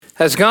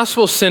As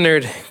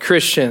gospel-centered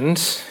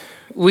Christians,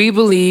 we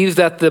believe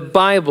that the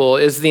Bible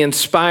is the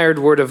inspired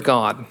word of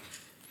God,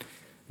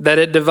 that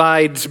it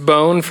divides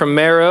bone from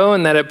marrow,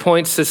 and that it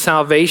points to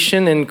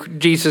salvation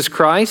in Jesus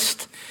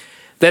Christ,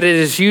 that it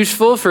is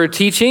useful for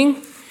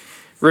teaching,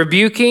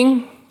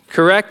 rebuking,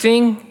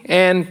 correcting,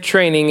 and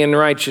training in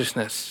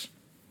righteousness.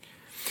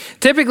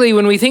 Typically,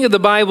 when we think of the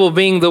Bible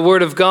being the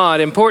word of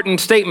God, important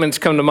statements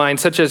come to mind,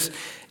 such as,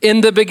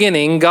 in the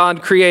beginning,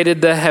 God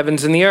created the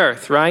heavens and the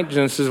earth, right?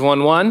 Genesis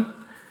 1:1.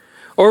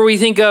 Or we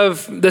think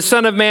of the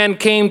Son of Man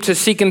came to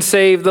seek and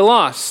save the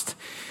lost,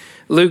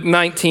 Luke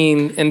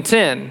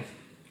 19:10.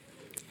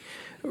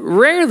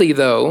 Rarely,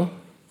 though,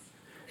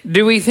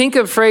 do we think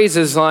of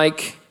phrases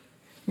like,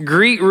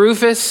 greet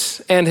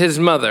Rufus and his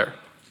mother,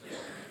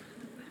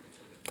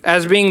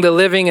 as being the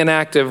living and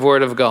active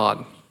word of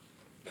God.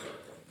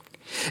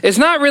 It's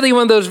not really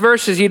one of those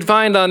verses you'd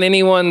find on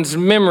anyone's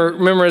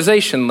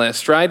memorization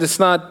list, right? It's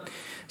not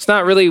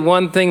really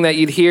one thing that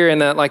you'd hear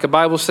in a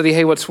Bible study.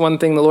 Hey, what's one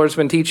thing the Lord's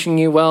been teaching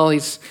you? Well,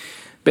 he's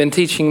been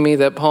teaching me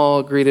that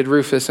Paul greeted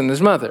Rufus and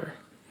his mother.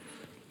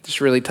 Just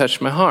really touched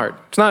my heart.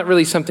 It's not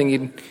really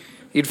something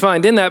you'd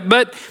find in that.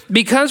 But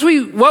because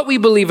what we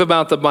believe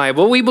about the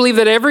Bible, we believe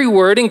that every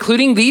word,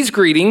 including these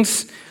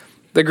greetings,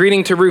 the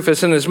greeting to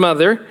Rufus and his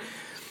mother,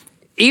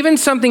 even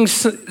something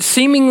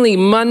seemingly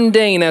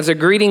mundane as a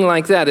greeting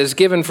like that is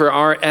given for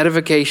our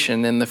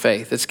edification in the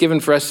faith. It's given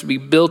for us to be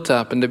built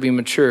up and to be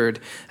matured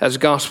as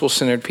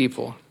gospel-centered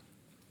people.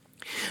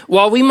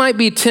 While we might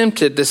be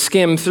tempted to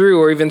skim through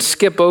or even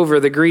skip over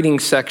the greeting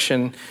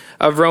section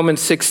of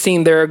Romans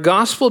 16, there are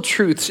gospel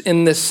truths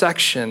in this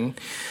section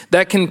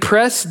that can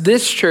press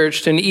this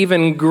church to an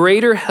even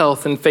greater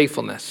health and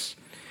faithfulness.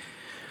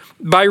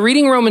 By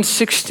reading Romans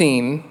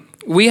 16,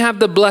 we have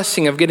the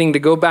blessing of getting to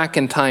go back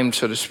in time,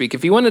 so to speak.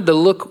 If you wanted to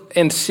look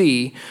and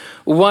see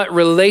what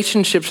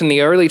relationships in the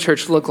early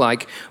church look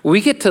like,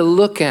 we get to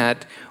look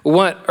at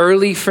what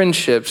early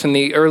friendships in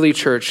the early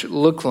church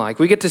look like.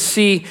 We get to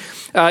see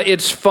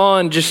its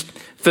fond, just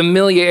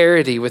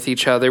familiarity with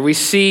each other. We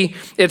see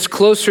it's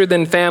closer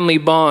than family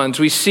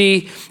bonds. We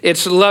see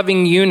its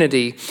loving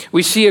unity.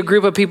 We see a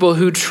group of people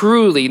who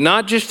truly,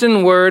 not just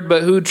in word,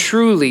 but who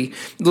truly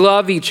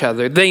love each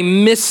other. They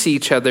miss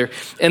each other,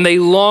 and they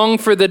long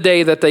for the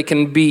day that they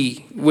can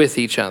be with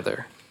each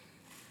other.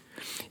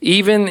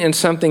 Even in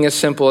something as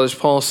simple as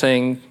Paul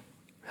saying,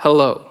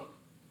 hello,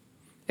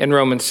 in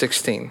Romans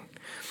 16,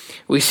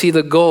 we see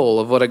the goal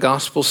of what a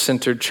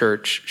gospel-centered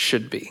church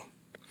should be.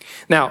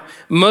 Now,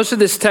 most of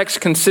this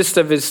text consists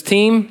of his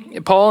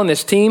team, Paul and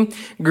his team,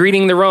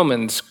 greeting the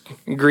Romans.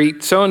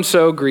 Greet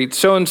so-and-so, greet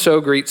so-and-so,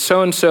 greet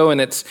so-and-so,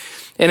 and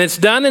it's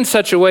done in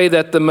such a way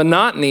that the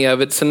monotony of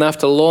it's enough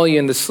to lull you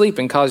into sleep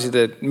and cause you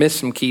to miss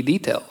some key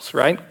details,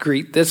 right?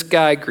 Greet this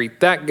guy, greet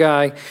that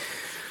guy.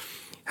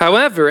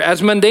 However,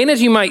 as mundane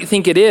as you might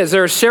think it is,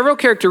 there are several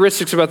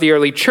characteristics about the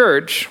early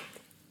church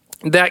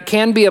that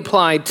can be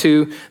applied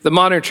to the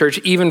modern church,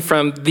 even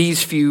from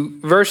these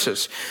few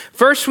verses.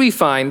 First, we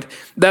find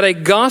that a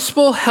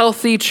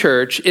gospel-healthy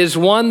church is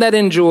one that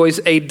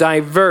enjoys a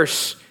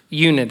diverse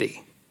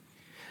unity.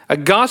 A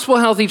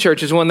gospel-healthy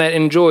church is one that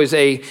enjoys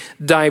a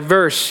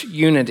diverse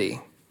unity.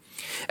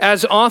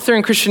 As author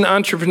and Christian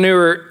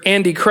entrepreneur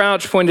Andy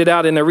Crouch pointed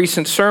out in a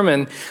recent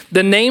sermon,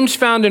 the names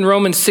found in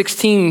Romans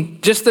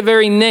 16, just the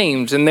very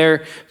names and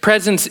their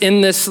presence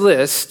in this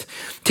list,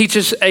 teach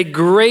us a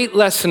great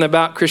lesson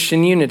about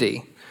Christian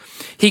unity.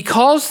 He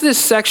calls this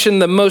section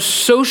the most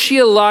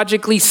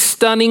sociologically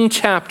stunning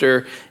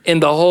chapter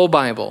in the whole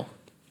Bible.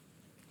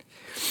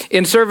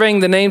 In surveying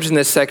the names in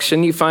this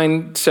section, you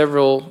find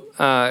several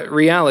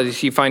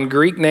realities. You find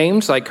Greek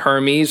names like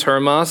Hermes,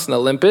 Hermas, and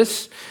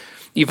Olympus.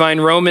 You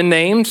find Roman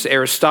names,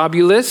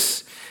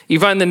 Aristobulus. You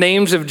find the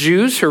names of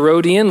Jews,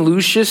 Herodian,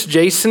 Lucius,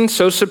 Jason,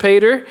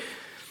 Sosipater.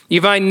 You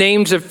find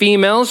names of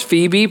females,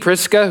 Phoebe,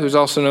 Prisca, who's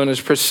also known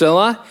as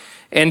Priscilla,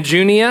 and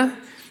Junia.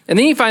 And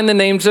then you find the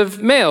names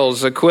of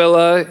males,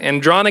 Aquila,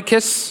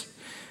 Andronicus.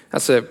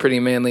 That's a pretty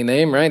manly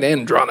name, right?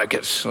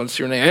 Andronicus. What's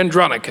your name?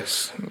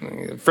 Andronicus,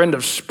 friend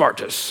of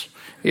Spartus,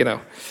 you know.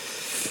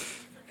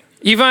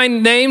 You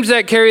find names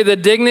that carry the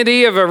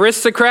dignity of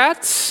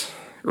aristocrats,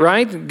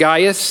 right?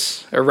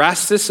 Gaius,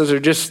 Erastus, those are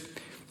just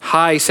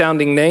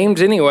high-sounding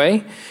names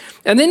anyway.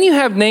 And then you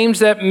have names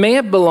that may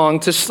have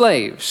belonged to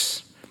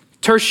slaves,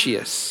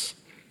 Tertius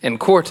and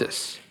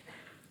Quartus.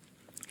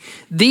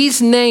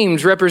 These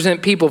names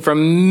represent people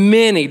from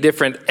many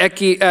different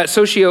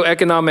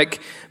socioeconomic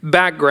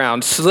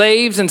backgrounds,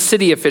 slaves and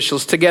city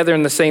officials together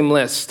in the same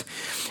list.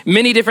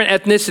 Many different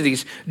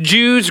ethnicities,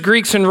 Jews,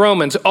 Greeks, and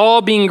Romans,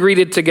 all being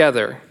greeted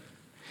together.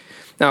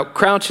 Now,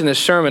 Crouch in this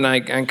sermon, I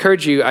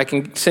encourage you, I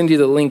can send you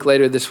the link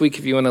later this week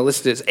if you want to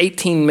listen to this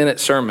 18-minute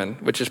sermon,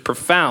 which is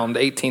profound,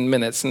 18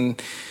 minutes, and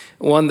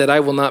one that I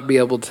will not be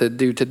able to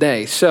do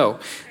today. So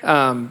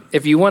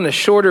if you want a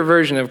shorter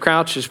version of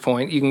Crouch's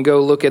point, you can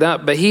go look it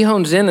up. But he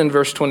hones in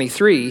verse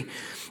 23,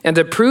 and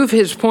to prove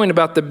his point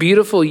about the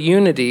beautiful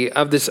unity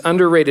of this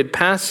underrated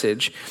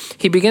passage,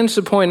 he begins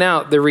to point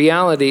out the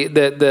reality,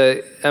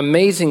 the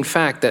amazing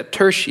fact that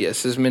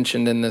Tertius is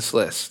mentioned in this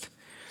list.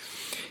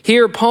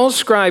 Here, Paul's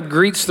scribe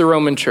greets the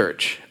Roman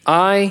church.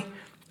 I,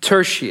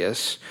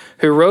 Tertius,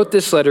 who wrote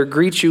this letter,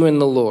 greet you in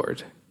the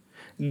Lord.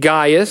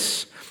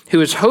 Gaius,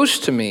 who is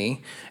host to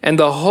me, and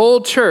the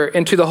whole church,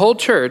 and to the whole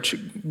church,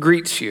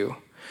 greets you.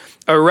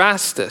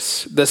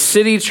 Erastus, the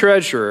city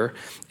treasurer,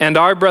 and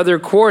our brother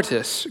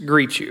Quartus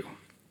greet you.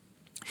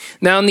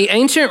 Now, in the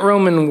ancient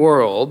Roman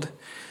world,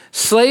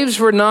 slaves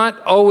were not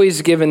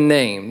always given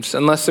names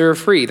unless they were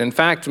freed. In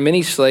fact,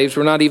 many slaves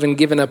were not even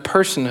given a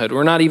personhood,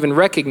 were not even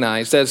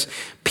recognized as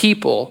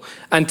people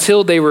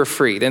until they were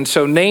freed. And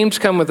so names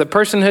come with a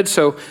personhood.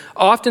 So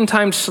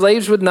oftentimes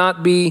slaves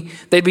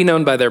they'd be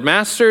known by their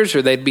masters,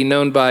 or they'd be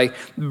known by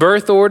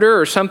birth order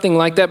or something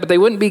like that, but they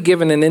wouldn't be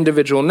given an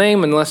individual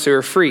name unless they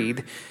were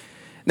freed.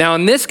 Now,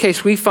 in this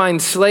case, we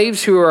find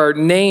slaves who are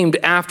named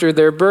after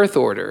their birth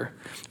order.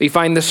 We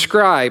find the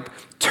scribe,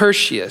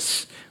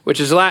 Tertius, which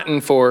is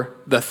Latin for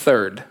the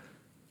third.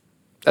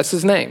 That's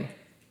his name.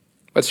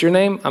 What's your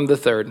name? I'm the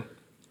third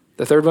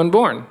one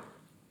born.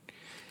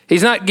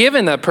 He's not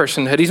given a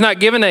personhood. He's not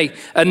given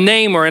a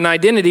name or an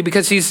identity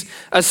because he's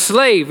a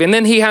slave. And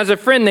then he has a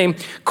friend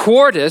named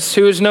Quartus,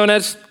 who is known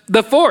as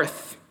the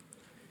fourth.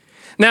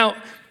 Now,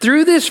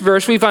 through this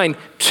verse, we find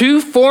two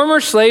former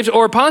slaves,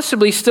 or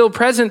possibly still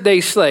present-day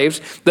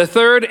slaves, the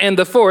third and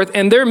the fourth,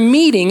 and they're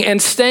meeting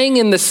and staying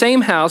in the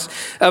same house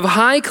of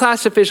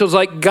high-class officials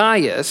like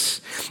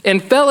Gaius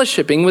and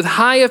fellowshipping with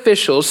high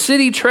officials,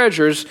 city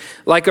treasurers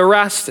like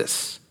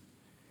Erastus.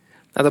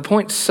 Now, the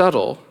point's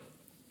subtle,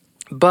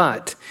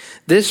 but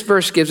this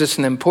verse gives us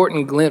an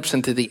important glimpse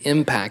into the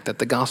impact that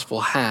the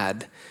gospel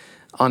had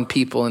on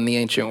people in the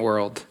ancient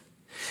world.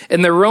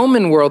 In the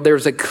Roman world, there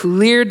was a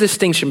clear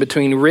distinction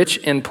between rich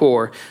and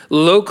poor,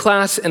 low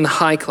class and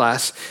high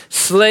class,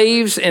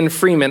 slaves and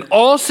freemen.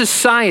 All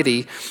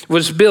society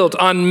was built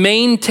on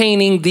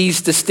maintaining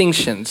these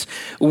distinctions,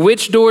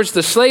 which doors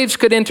the slaves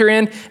could enter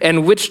in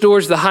and which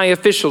doors the high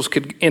officials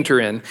could enter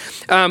in.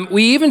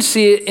 We even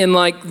see it in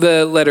like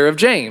the letter of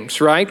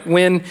James, right?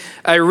 When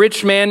a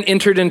rich man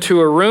entered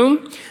into a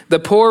room, the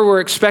poor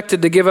were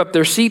expected to give up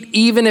their seat,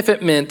 even if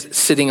it meant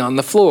sitting on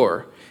the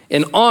floor,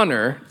 in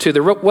honor to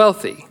the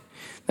wealthy.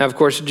 Now, of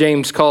course,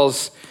 James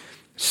calls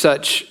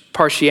such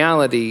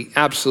partiality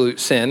absolute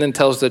sin and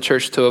tells the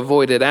church to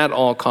avoid it at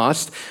all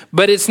costs.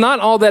 But it's not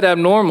all that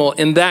abnormal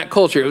in that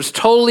culture. It was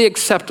totally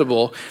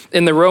acceptable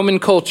in the Roman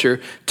culture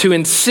to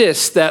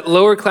insist that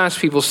lower class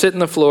people sit on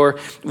the floor,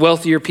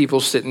 wealthier people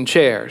sit in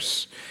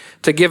chairs,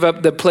 to give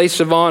up the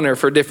place of honor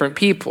for different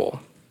people.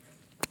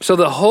 So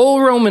the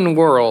whole Roman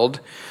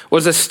world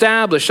was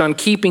established on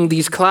keeping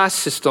these class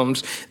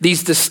systems,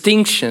 these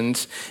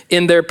distinctions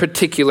in their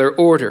particular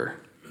order.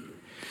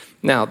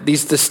 Now,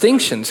 these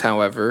distinctions,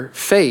 however,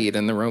 fade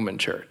in the Roman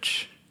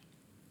church.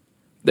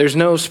 There's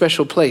no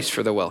special place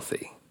for the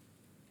wealthy,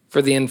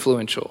 for the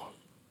influential,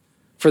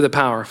 for the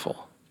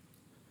powerful.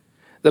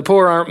 The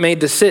poor aren't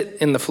made to sit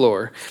in the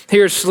floor.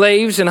 Here,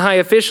 slaves and high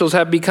officials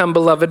have become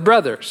beloved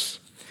brothers.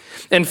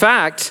 In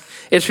fact,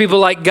 it's people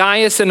like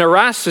Gaius and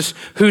Erastus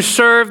who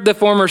served the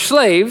former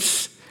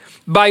slaves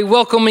by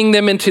welcoming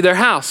them into their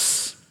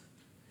house.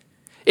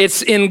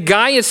 It's in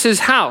Gaius's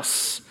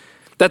house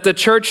that the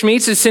church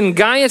meets. It's in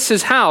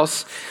Gaius's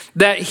house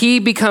that he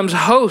becomes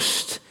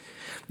host,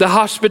 the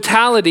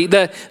hospitality,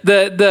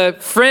 the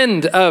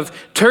friend of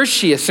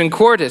Tertius and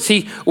Quartus.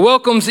 He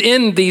welcomes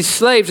in these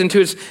slaves into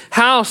his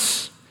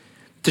house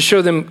to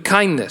show them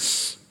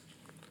kindness.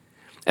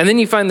 And then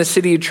you find the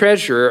city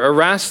treasurer,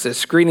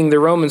 Erastus, greeting the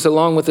Romans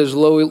along with his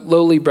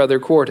lowly brother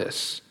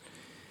Quartus.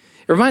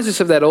 It reminds us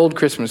of that old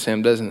Christmas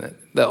hymn, doesn't it?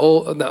 The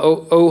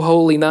O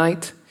Holy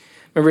Night.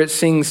 Remember it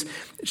sings,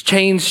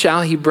 chains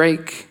shall he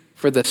break,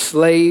 for the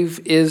slave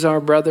is our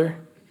brother.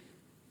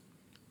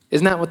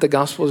 Isn't that what the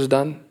gospel has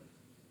done?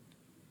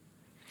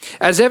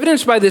 As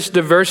evidenced by this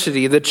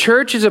diversity, the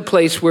church is a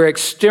place where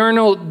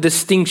external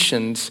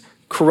distinctions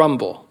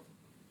crumble.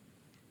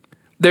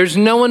 There's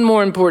no one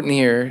more important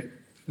here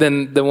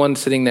than the one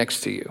sitting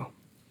next to you.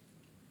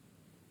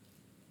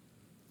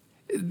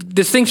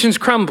 Distinctions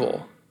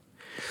crumble.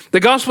 The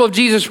gospel of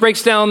Jesus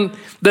breaks down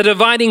the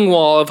dividing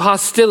wall of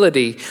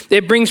hostility.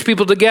 It brings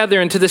people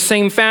together into the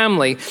same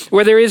family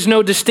where there is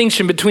no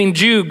distinction between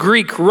Jew,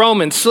 Greek,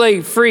 Roman,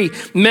 slave, free,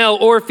 male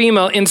or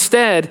female.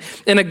 Instead,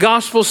 in a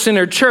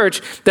gospel-centered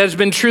church that has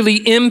been truly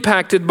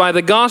impacted by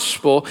the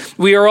gospel,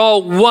 we are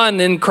all one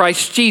in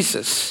Christ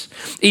Jesus.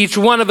 Each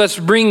one of us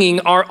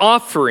bringing our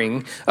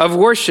offering of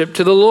worship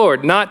to the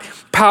Lord, not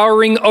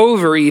powering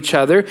over each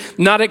other,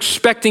 not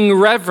expecting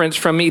reverence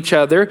from each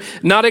other,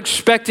 not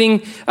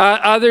expecting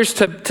others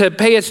to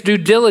pay us due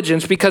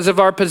diligence because of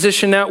our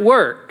position at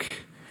work.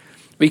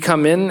 We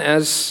come in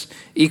as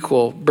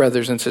equal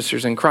brothers and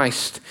sisters in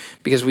Christ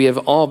because we have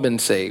all been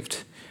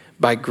saved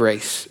by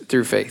grace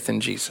through faith in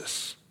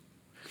Jesus.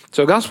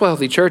 So a gospel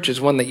healthy church is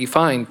one that you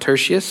find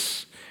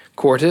Tertius,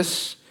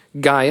 Quartus,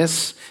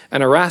 Gaius,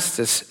 and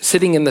Erastus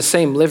sitting in the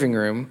same living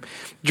room,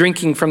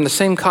 drinking from the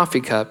same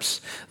coffee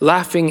cups,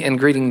 laughing and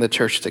greeting the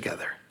church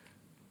together.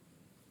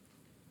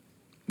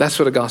 That's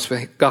what a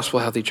gospel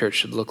healthy church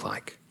should look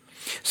like.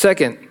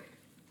 Second,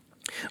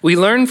 We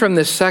learn from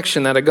this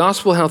section that a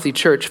gospel-healthy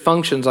church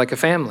functions like a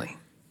family.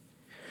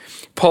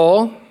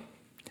 Paul,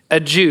 a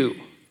Jew,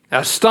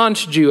 a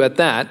staunch Jew at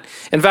that.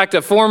 In fact,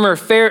 a former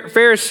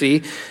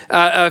Pharisee,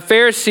 a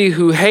Pharisee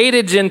who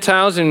hated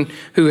Gentiles and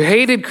who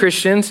hated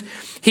Christians,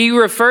 he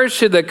refers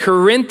to the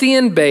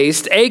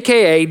Corinthian-based,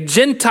 aka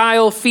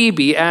Gentile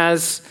Phoebe,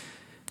 as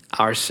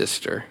our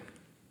sister.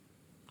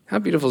 How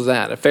beautiful is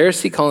that? A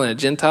Pharisee calling a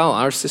Gentile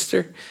our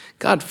sister?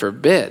 God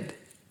forbid.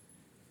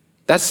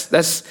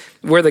 That's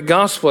where the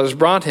gospel has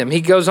brought him.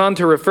 He goes on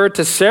to refer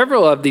to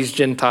several of these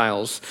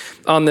Gentiles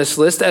on this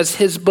list as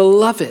his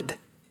beloved,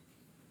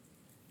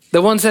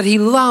 the ones that he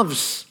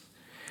loves.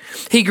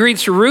 He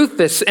greets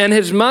Rufus and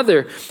his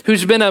mother,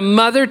 who's been a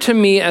mother to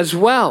me as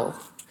well.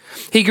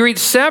 He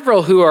greets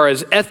several who are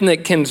his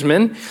ethnic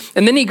kinsmen,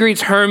 and then he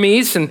greets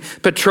Hermes and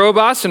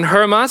Patrobas and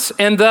Hermas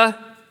and the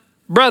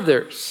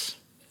brothers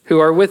who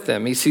are with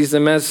them. He sees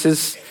them as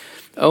his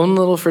own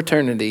little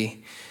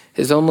fraternity,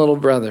 his own little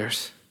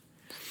brothers.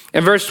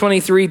 In verse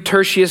 23,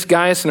 Tertius,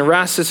 Gaius, and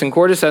Erastus and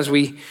Quartus, as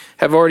we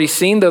have already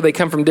seen, though they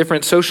come from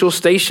different social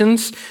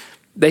stations,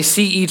 they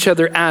see each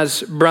other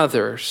as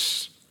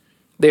brothers.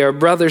 They are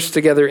brothers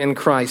together in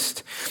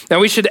Christ. Now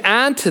we should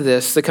add to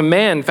this the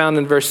command found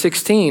in verse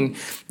 16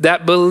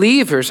 that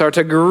believers are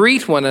to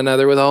greet one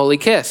another with a holy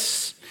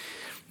kiss.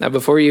 Now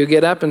before you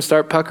get up and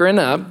start puckering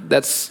up,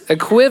 that's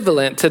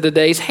equivalent to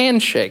today's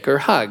handshake or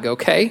hug,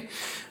 okay?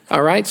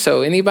 All right,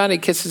 so anybody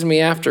kisses me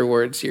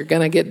afterwards, you're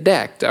going to get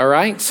decked, all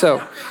right?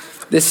 So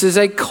this is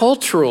a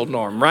cultural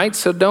norm, right?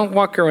 So don't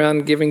walk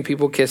around giving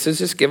people kisses.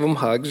 Just give them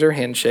hugs or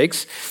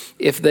handshakes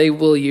if they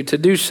will you to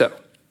do so.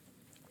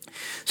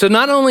 So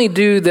not only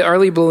do the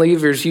early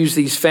believers use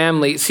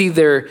see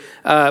their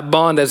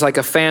bond as like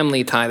a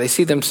family tie. They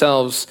see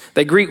themselves,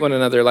 they greet one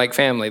another like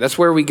family. That's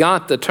where we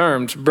got the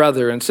terms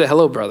brother and say,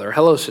 hello, brother,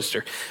 hello,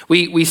 sister.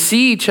 We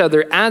see each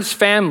other as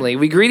family.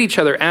 We greet each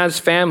other as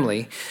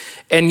family.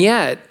 And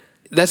yet,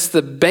 that's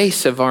the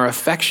base of our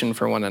affection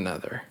for one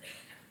another.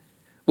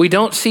 We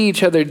don't see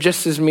each other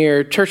just as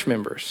mere church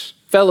members,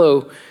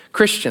 fellow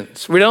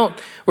Christians. We're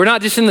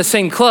not just in the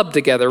same club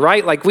together,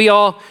 right? Like we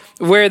all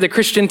wear the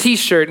Christian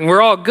t-shirt and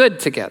we're all good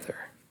together.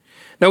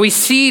 No, we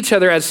see each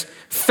other as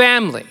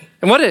family.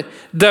 And what a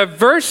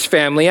diverse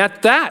family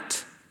at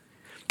that.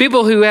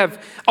 People who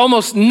have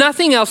almost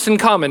nothing else in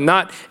common,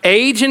 not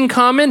age in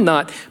common,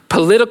 not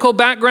political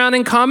background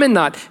in common,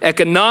 not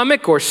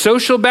economic or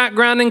social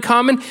background in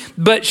common,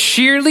 but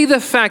sheerly the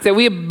fact that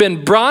we have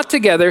been brought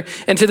together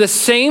into the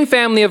same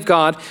family of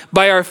God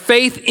by our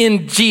faith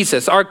in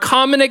Jesus, our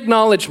common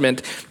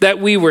acknowledgement that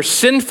we were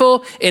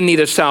sinful, in need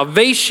of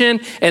salvation,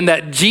 and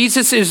that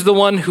Jesus is the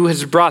one who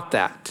has brought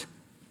that.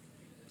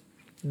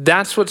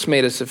 That's what's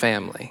made us a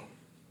family.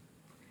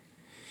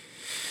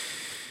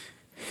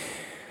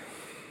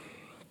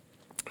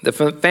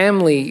 The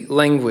family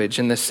language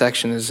in this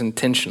section is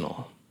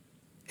intentional.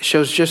 It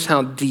shows just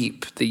how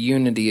deep the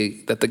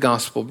unity that the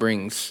gospel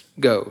brings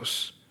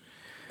goes.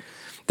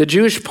 The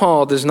Jewish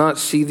Paul does not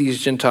see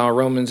these Gentile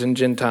Romans and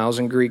Gentiles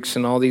and Greeks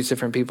and all these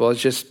different people as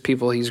just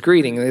people he's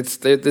greeting.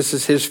 This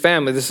is his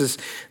family. This is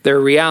their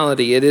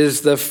reality. It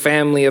is the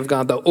family of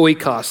God, the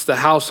oikos, the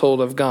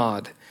household of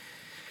God.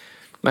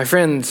 My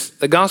friends,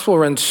 the gospel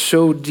runs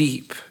so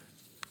deep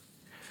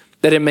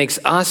that it makes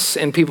us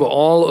and people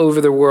all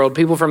over the world,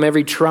 people from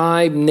every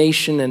tribe,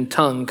 nation, and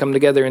tongue come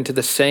together into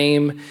the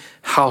same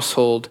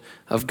household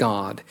of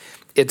God.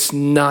 It's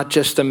not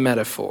just a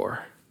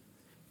metaphor.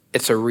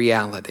 It's a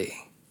reality.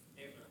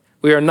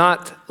 We are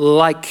not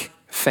like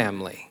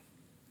family.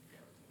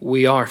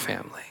 We are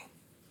family.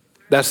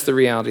 That's the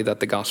reality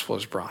that the gospel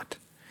has brought.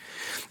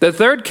 The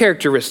third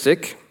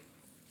characteristic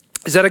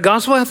is that a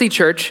gospel-healthy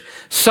church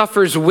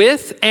suffers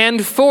with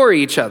and for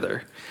each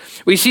other.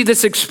 We see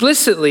this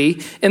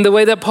explicitly in the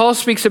way that Paul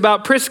speaks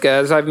about Prisca.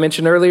 As I've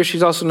mentioned earlier,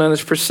 she's also known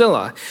as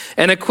Priscilla,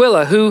 and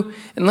Aquila, who,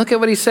 and look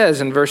at what he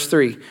says in verse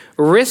 3,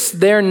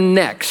 risked their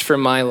necks for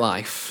my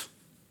life.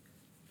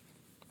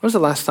 When was the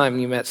last time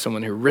you met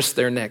someone who risked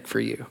their neck for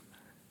you?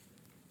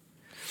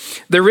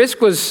 The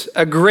risk was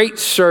a great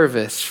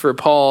service for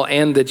Paul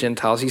and the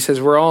Gentiles. He says,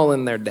 we're all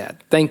in their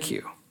debt. Thank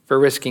you for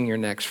risking your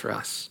necks for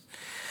us.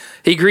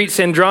 He greets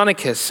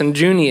Andronicus and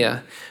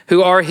Junia,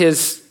 who are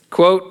his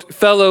quote,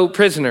 fellow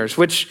prisoners,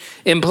 which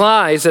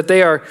implies that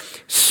they are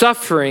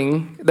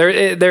suffering.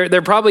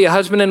 They're probably a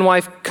husband and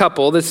wife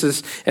couple. This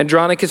is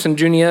Andronicus and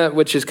Junia,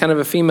 which is kind of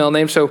a female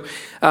name. So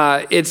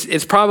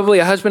it's probably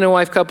a husband and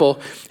wife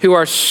couple who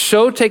are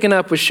so taken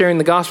up with sharing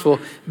the gospel,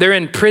 they're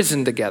in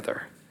prison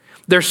together.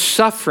 They're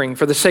suffering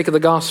for the sake of the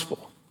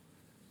gospel.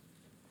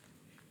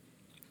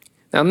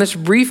 Now, in this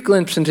brief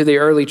glimpse into the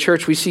early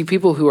church, we see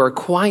people who are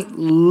quite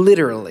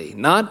literally,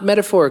 not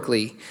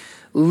metaphorically,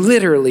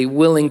 literally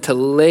willing to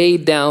lay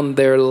down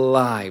their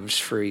lives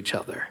for each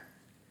other.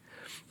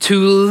 To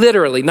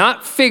literally,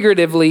 not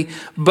figuratively,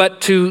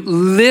 but to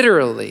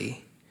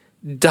literally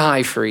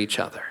die for each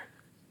other.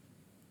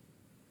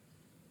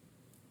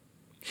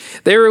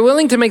 They were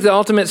willing to make the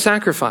ultimate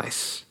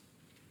sacrifice.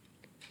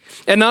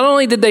 And not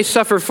only did they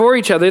suffer for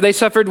each other, they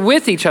suffered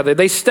with each other.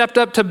 They stepped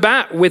up to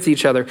bat with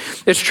each other.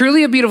 It's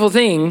truly a beautiful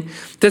thing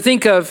to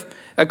think of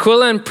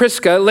Aquila and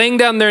Prisca laying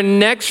down their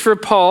necks for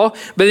Paul,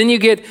 but then you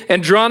get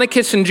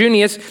Andronicus and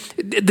Junius,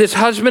 this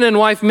husband and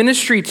wife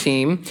ministry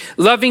team,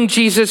 loving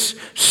Jesus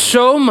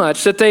so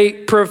much that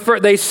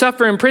they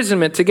suffer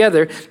imprisonment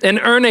together and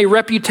earn a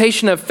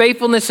reputation of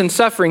faithfulness and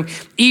suffering,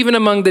 even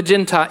among the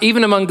Gentiles,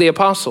 even among the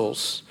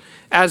apostles,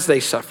 as they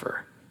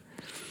suffer.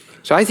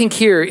 So I think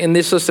here in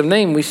this list of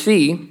names, we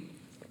see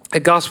a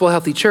gospel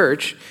healthy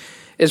church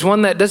is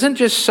one that doesn't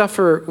just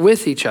suffer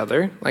with each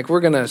other, like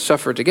we're going to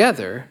suffer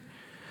together,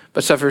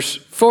 but suffers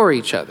for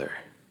each other.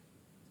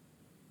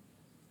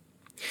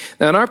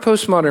 Now, in our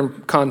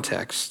postmodern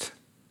context,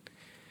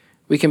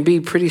 we can be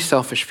pretty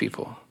selfish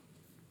people.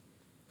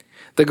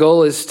 The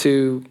goal is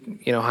to,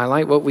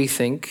 highlight what we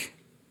think,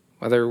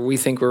 whether we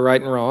think we're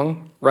right or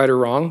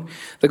wrong.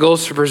 The goal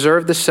is to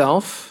preserve the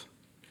self,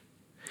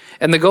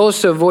 and the goal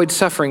is to avoid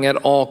suffering at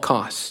all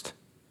cost,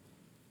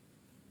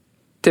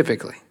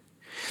 typically.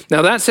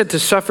 Now, that said, to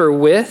suffer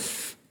with,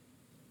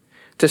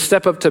 to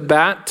step up to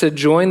bat, to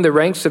join the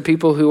ranks of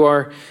people who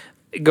are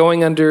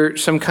going under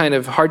some kind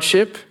of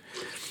hardship,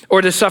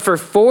 or to suffer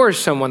for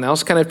someone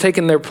else, kind of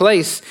taking their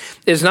place,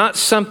 is not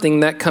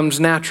something that comes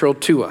natural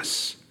to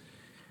us.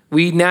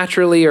 We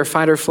naturally are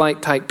fight or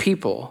flight type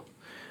people.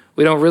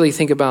 We don't really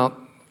think about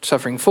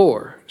suffering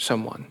for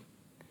someone.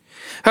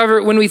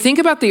 However, when we think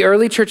about the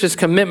early church's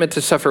commitment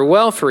to suffer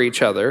well for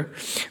each other,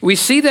 we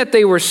see that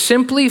they were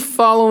simply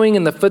following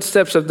in the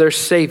footsteps of their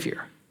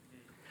Savior,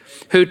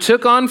 who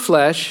took on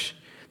flesh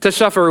to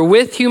suffer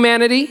with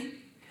humanity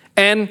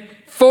and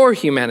for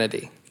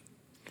humanity.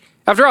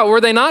 After all,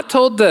 were they not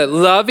told to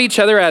love each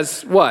other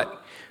as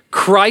what?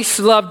 Christ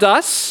loved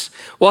us?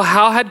 Well,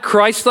 how had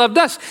Christ loved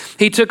us?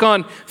 He took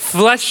on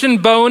flesh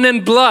and bone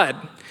and blood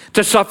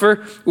to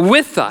suffer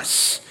with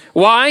us.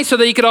 Why? So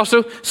that he could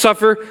also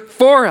suffer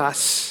for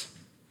us.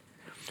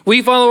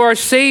 We follow our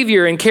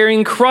Savior in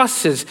carrying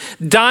crosses,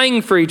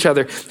 dying for each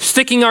other,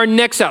 sticking our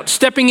necks out,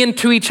 stepping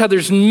into each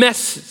other's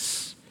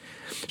messes,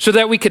 so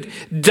that we could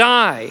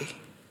die,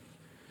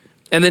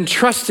 and then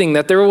trusting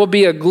that there will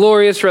be a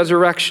glorious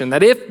resurrection,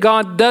 that if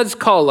God does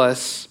call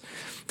us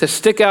to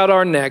stick out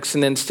our necks,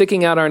 and then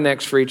sticking out our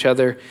necks for each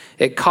other,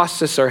 it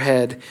costs us our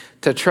head,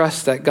 to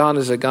trust that God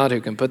is a God who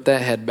can put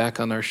that head back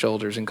on our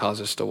shoulders and cause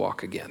us to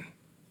walk again.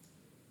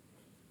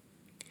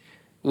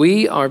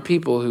 We are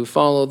people who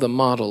follow the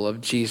model of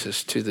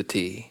Jesus to the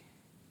T,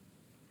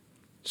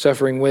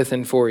 suffering with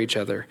and for each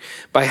other.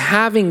 By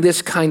having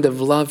this kind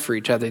of love for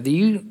each other, do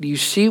you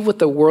see what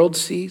the world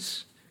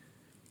sees?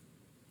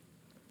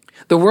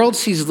 The world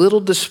sees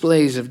little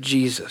displays of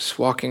Jesus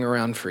walking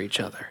around for each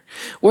other.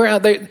 We're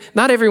out there,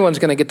 not everyone's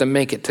going to get to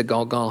make it to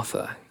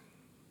Golgotha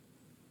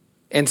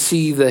and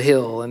see the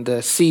hill and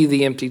to see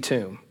the empty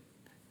tomb.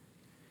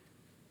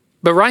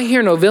 But right here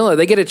in Ovilla,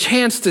 they get a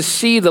chance to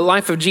see the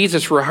life of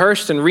Jesus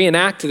rehearsed and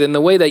reenacted in the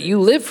way that you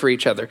live for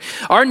each other.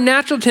 Our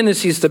natural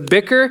tendency is to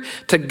bicker,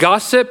 to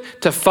gossip,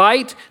 to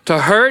fight, to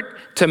hurt,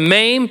 to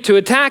maim, to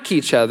attack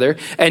each other.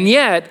 And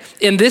yet,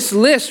 in this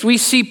list, we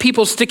see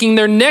people sticking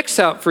their necks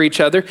out for each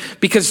other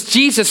because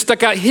Jesus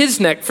stuck out his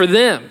neck for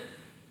them.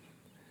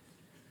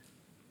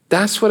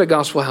 That's what a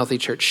gospel healthy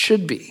church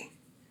should be.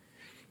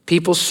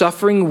 People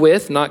suffering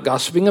with, not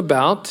gossiping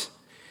about,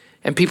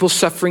 and people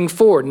suffering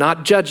for,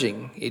 not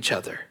judging each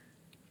other.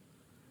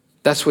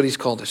 That's what he's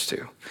called us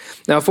to.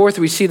 Now, fourth,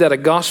 we see that a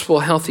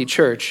gospel healthy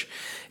church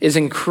is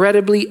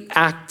incredibly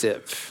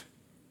active.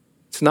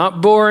 It's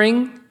not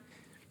boring.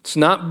 It's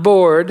not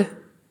bored.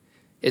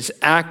 It's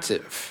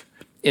active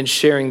in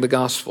sharing the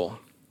gospel.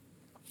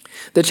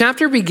 The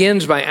chapter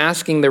begins by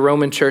asking the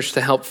Roman church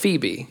to help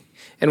Phoebe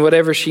in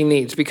whatever she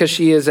needs, because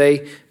she is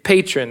a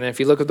patron. And if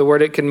you look at the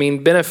word, it can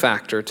mean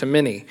benefactor to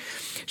many.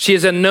 She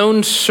is a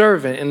known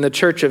servant in the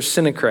church of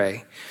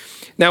Cenchreae.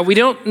 Now, we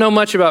don't know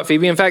much about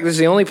Phoebe. In fact, this is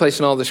the only place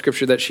in all the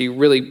scripture that she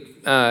really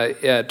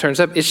turns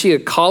up. Is she a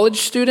college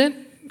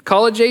student,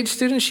 college-age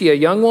student? Is she a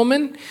young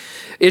woman?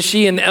 Is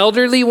she an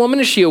elderly woman?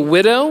 Is she a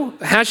widow?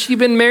 Has she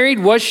been married?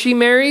 Was she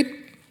married?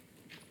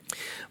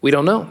 We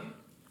don't know.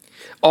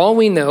 All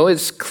we know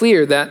is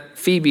clear that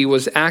Phoebe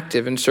was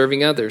active in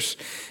serving others.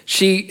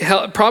 She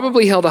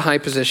probably held a high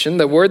position.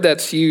 The word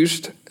that's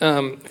used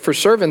for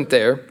servant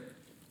there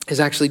is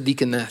actually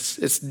deaconess.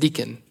 It's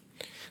deacon.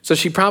 So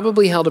she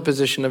probably held a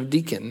position of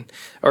deacon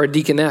or a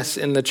deaconess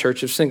in the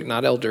church of Cenchreae.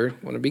 Not elder.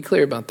 I want to be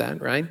clear about that,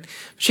 right?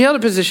 She held a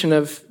position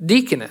of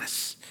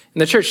deaconess in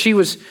the church. She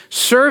was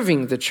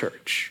serving the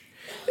church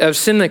of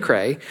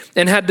Cenchreae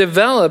and had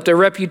developed a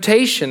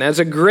reputation as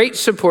a great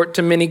support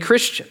to many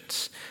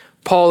Christians,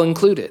 Paul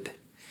included.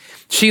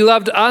 She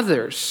loved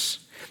others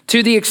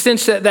to the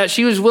extent that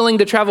she was willing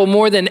to travel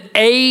more than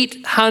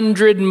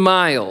 800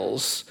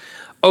 miles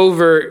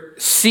over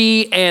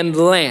sea and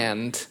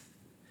land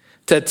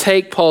to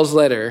take Paul's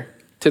letter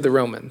to the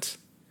Romans.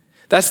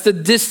 That's the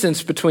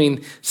distance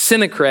between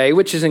Cenchreae,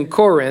 which is in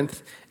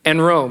Corinth,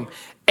 and Rome.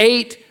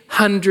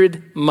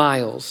 800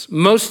 miles,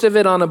 most of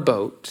it on a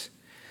boat,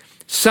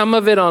 some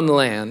of it on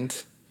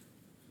land.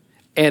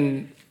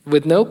 and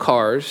with no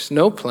cars,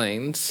 no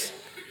planes,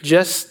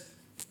 just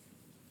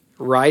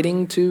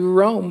riding to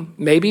Rome,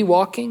 maybe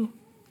walking.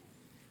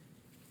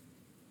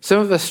 Some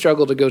of us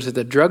struggle to go to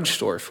the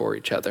drugstore for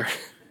each other.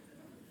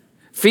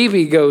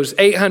 Phoebe goes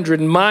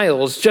 800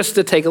 miles just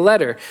to take a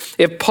letter.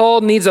 If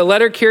Paul needs a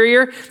letter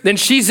carrier, then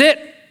she's it.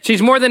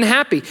 She's more than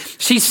happy.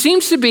 She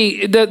seems to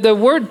be, the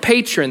word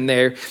patron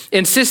there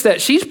insists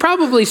that she's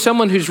probably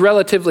someone who's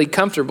relatively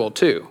comfortable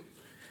too.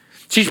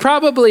 She's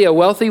probably a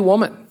wealthy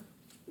woman.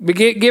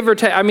 Give or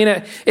take. I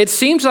mean, it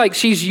seems like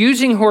she's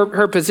using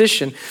her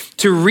position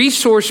to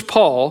resource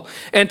Paul,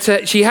 and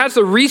she has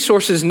the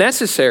resources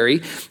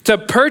necessary to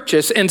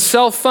purchase and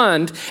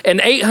self-fund an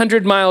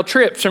 800-mile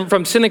trip from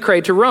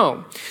Cenchreae to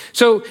Rome.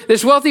 So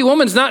this wealthy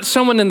woman's not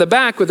someone in the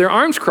back with their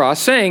arms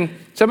crossed saying,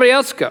 somebody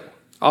else go,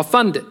 I'll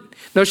fund it.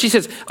 No, she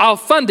says, I'll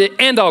fund it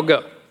and I'll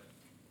go.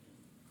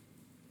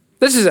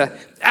 This is an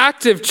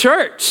active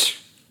church.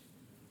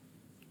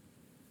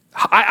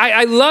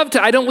 I love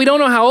to, we don't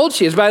know how old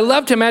she is, but I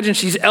love to imagine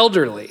she's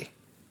elderly.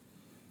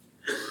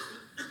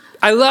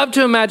 I love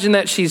to imagine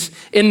that she's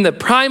in the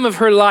prime of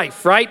her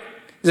life, right?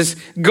 This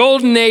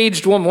golden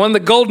aged woman, one of the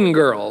golden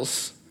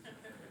girls.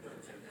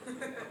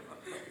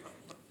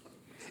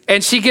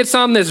 And she gets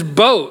on this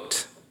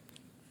boat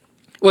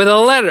with a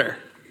letter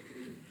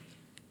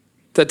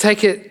to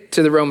take it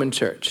to the Roman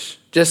church,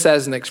 just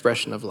as an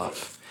expression of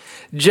love,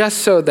 just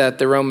so that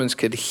the Romans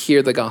could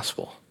hear the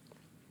gospel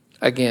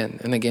again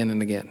and again and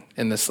again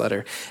in this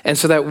letter. And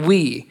so that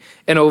we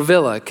in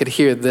Ovilla could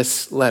hear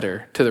this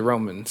letter to the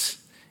Romans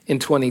in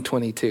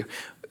 2022.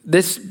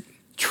 This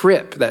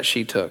trip that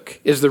she took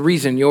is the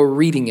reason you're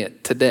reading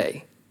it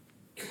today.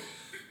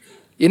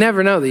 You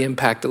never know the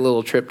impact a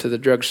little trip to the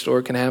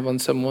drugstore can have on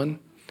someone.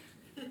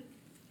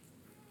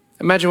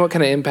 Imagine what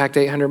kind of impact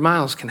 800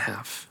 miles can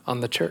have on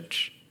the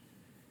church.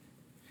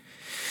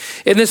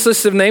 In this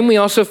list of names, we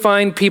also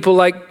find people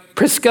like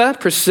Prisca,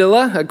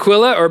 Priscilla,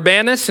 Aquila,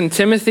 Urbanus, and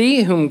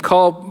Timothy, whom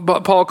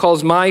Paul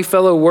calls my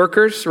fellow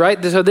workers,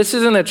 right? So this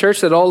isn't a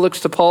church that all looks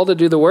to Paul to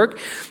do the work.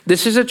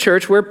 This is a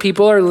church where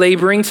people are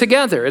laboring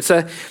together. It's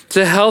a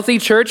healthy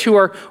church who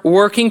are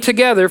working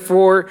together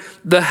for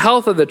the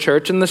health of the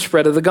church and the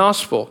spread of the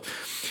gospel.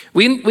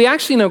 We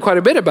actually know quite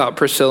a bit about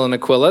Priscilla and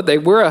Aquila. They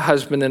were a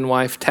husband and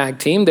wife tag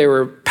team. They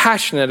were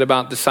passionate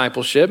about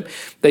discipleship.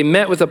 They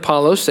met with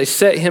Apollos. They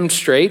set him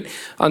straight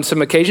on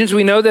some occasions.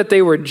 We know that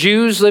they were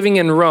Jews living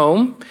in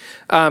Rome,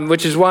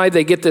 which is why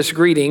they get this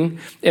greeting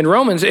in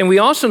Romans. And we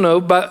also know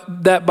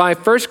that by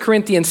 1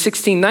 Corinthians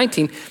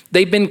 16:19,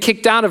 they've been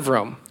kicked out of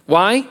Rome.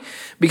 Why?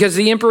 Because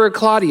the Emperor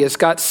Claudius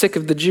got sick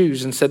of the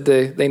Jews and said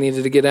they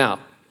needed to get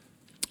out.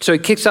 So he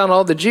kicks out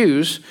all the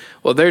Jews.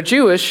 Well, they're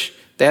Jewish.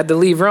 They had to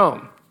leave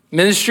Rome.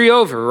 Ministry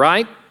over,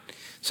 right?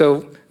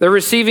 So they're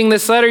receiving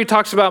this letter. He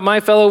talks about my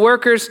fellow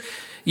workers.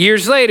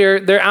 Years later,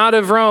 they're out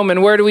of Rome.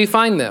 And where do we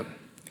find them?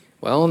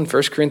 Well, in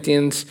 1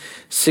 Corinthians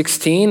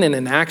 16 and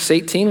in Acts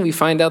 18, we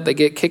find out they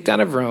get kicked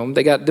out of Rome.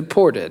 They got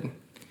deported.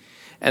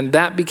 And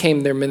that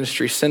became their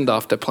ministry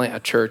send-off to plant a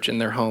church in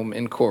their home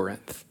in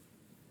Corinth.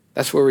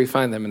 That's where we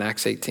find them in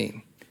Acts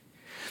 18.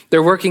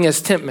 They're working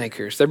as tent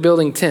makers. They're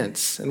building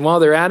tents. And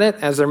while they're at it,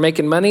 as they're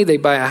making money, they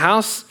buy a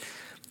house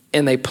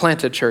and they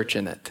plant a church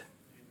in it.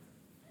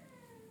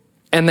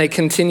 And they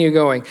continue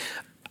going.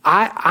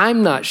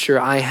 I'm not sure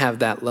I have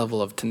that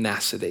level of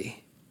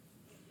tenacity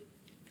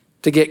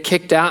to get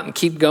kicked out and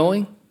keep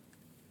going.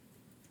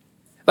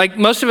 Like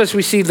most of us,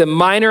 we see the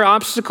minor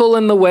obstacle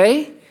in the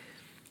way,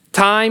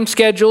 time,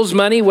 schedules,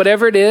 money,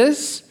 whatever it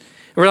is.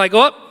 And we're like,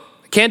 oh,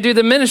 I can't do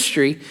the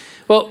ministry.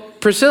 Well,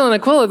 Priscilla and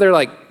Aquila, they're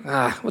like,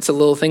 what's a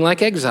little thing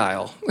like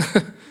exile?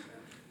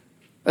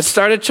 Let's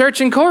start a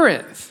church in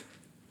Corinth.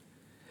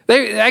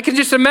 I can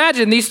just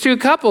imagine these two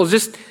couples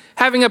just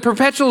having a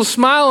perpetual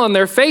smile on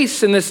their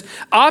face and this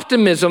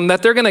optimism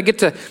that they're going to get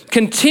to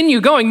continue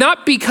going,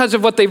 not because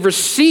of what they've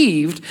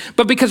received,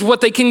 but because of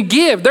what they can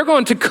give. They're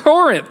going to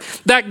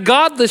Corinth, that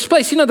godless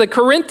place. You know, the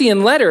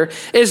Corinthian letter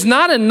is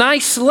not a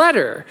nice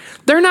letter.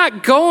 They're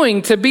not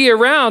going to be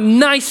around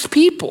nice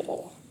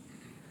people.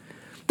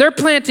 They're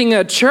planting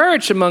a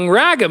church among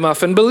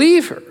ragamuffin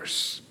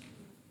believers.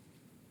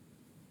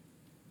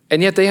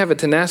 And yet they have a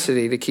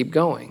tenacity to keep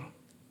going.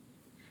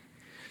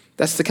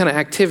 That's the kind of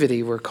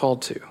activity we're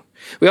called to.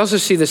 We also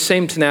see the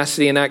same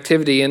tenacity and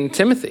activity in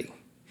Timothy.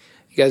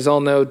 You guys all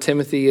know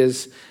Timothy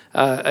is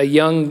a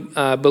young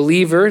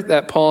believer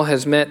that Paul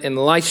has met in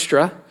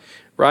Lystra,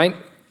 right?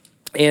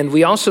 And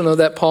we also know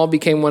that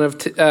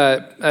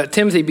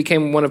Timothy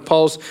became one of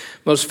Paul's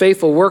most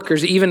faithful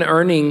workers, even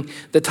earning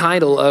the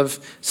title of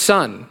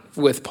son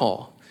with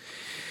Paul.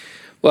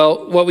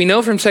 Well, what we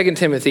know from 2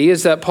 Timothy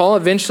is that Paul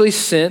eventually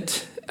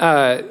sent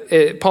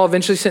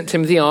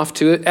Timothy off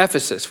to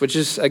Ephesus, which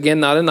is, again,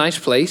 not a nice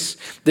place.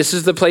 This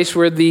is the place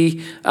where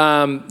the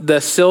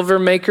silver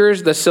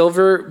makers, the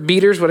silver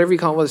beaters, whatever you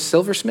call it,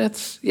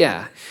 silversmiths?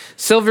 Yeah.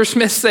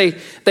 Silversmiths,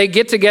 they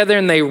get together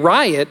and they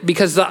riot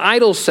because the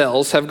idol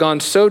sales have gone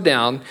so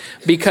down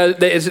because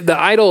the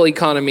idol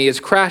economy is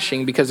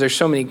crashing because there's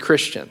so many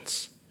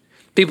Christians.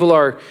 People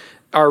are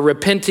are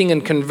repenting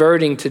and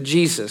converting to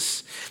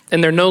Jesus,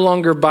 and they're no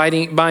longer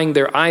buying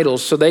their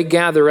idols, so they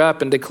gather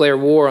up and declare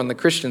war on the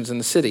Christians in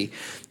the city.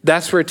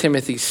 That's where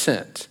Timothy's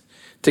sent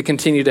to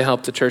continue to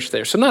help the church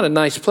there. So not a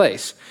nice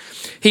place.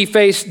 He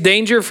faced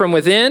danger from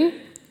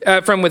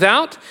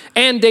without,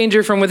 and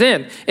danger from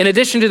within. In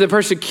addition to the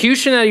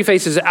persecution that he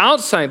faces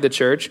outside the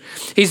church,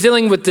 he's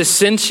dealing with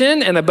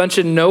dissension and a bunch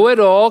of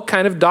know-it-all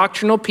kind of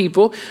doctrinal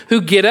people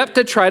who get up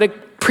to try to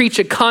preach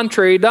a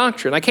contrary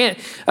doctrine. I can't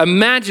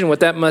imagine what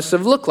that must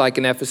have looked like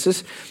in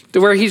Ephesus, to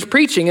where he's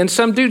preaching and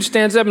some dude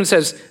stands up and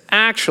says,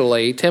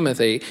 actually,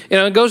 Timothy,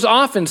 it goes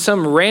off in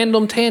some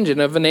random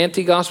tangent of an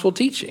anti-gospel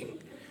teaching.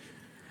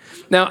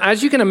 Now,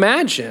 as you can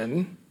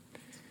imagine,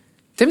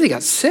 Timothy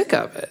got sick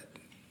of it.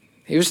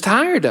 He was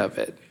tired of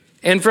it.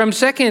 And from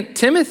 2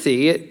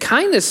 Timothy, it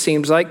kind of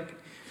seems like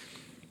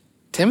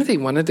Timothy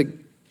wanted to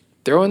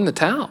throw in the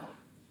towel.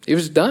 He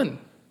was done.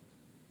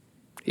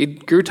 He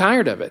grew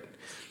tired of it.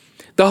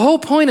 The whole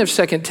point of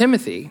 2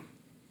 Timothy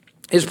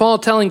is Paul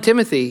telling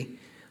Timothy,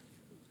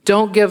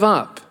 don't give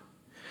up.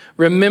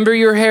 Remember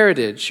your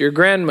heritage, your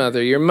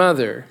grandmother, your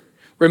mother.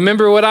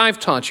 Remember what I've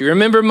taught you.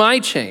 Remember my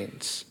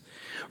chains.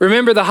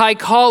 Remember the high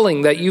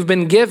calling that you've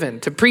been given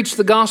to preach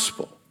the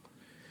gospel.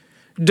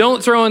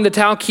 Don't throw in the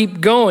towel,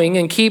 keep going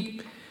and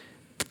keep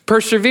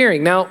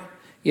persevering. Now,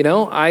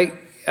 I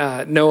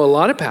know a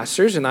lot of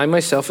pastors, and I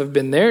myself have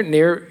been there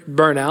near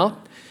burnout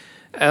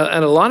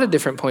at a lot of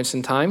different points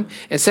in time.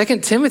 And 2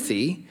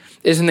 Timothy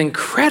is an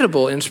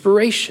incredible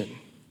inspiration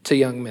to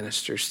young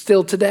ministers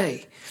still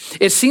today.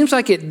 It seems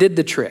like it did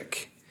the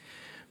trick,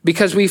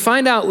 because we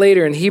find out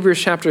later in Hebrews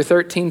chapter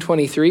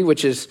 13:23,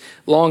 which is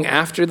long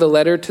after the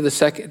letter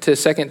to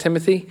 2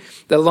 Timothy,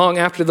 that long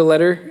after the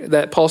letter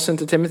that Paul sent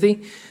to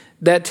Timothy,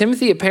 that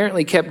Timothy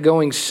apparently kept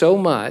going so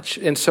much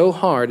and so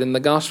hard in the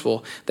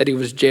gospel that he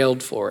was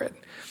jailed for it.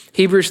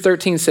 Hebrews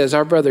 13 says,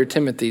 our brother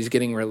Timothy is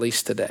getting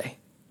released today.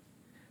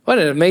 What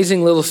an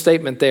amazing little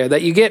statement there,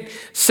 that you get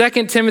 2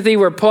 Timothy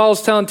where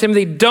Paul's telling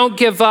Timothy, don't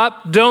give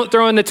up, don't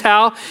throw in the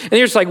towel. And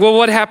you're just like, well,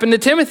 what happened to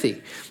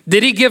Timothy?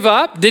 Did he give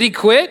up? Did he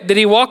quit? Did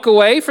he walk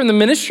away from the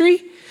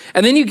ministry?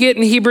 And then you get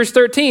in Hebrews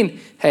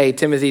 13, hey,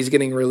 Timothy's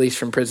getting released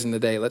from prison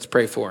today. Let's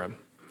pray for him.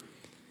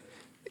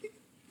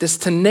 This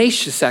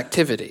tenacious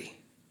activity.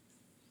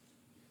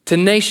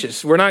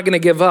 Tenacious. We're not going to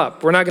give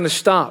up. We're not going to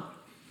stop.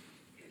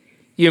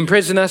 You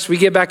imprison us, we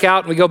get back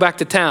out and we go back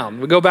to town.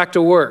 We go back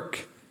to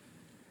work.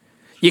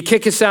 You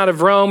kick us out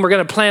of Rome, we're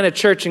going to plant a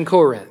church in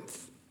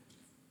Corinth.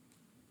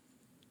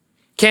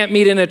 Can't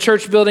meet in a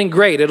church building?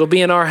 Great, it'll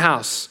be in our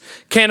house.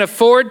 Can't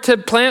afford to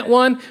plant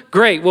one?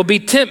 Great, we'll be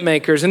tent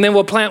makers and then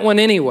we'll plant one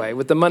anyway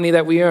with the money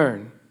that we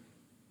earn.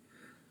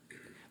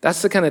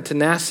 That's the kind of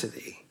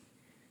tenacity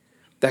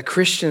that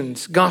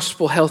Christians,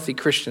 gospel-healthy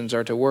Christians,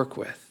 are to work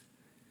with.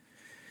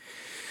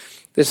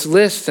 This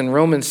list in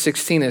Romans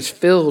 16 is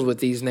filled with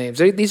these names.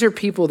 These are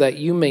people that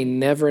you may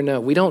never know.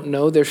 We don't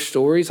know their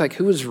stories. Like,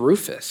 who was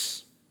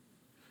Rufus?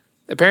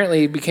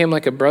 Apparently, he became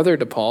like a brother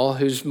to Paul,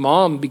 whose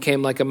mom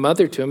became like a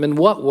mother to him. In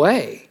what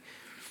way?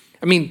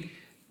 I mean,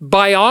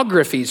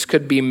 biographies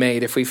could be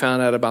made if we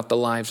found out about the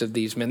lives of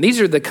these men.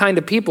 These are the kind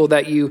of people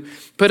that you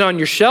put on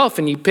your shelf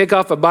and you pick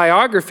off a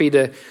biography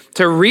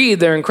to read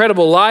their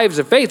incredible lives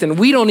of faith. And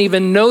we don't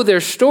even know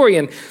their story.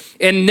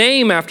 And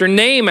name after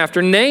name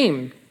after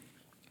name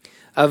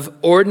of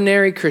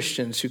ordinary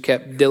Christians who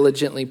kept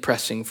diligently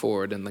pressing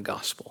forward in the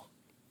gospel.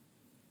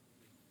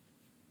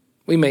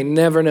 We may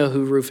never know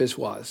who Rufus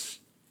was,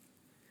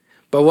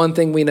 but one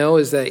thing we know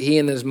is that he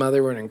and his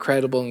mother were an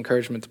incredible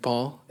encouragement to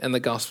Paul, and the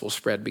gospel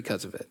spread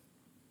because of it.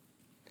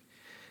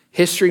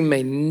 History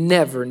may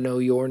never know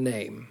your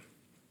name,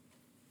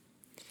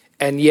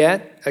 and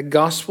yet a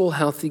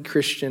gospel-healthy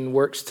Christian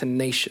works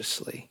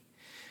tenaciously.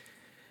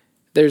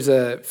 There's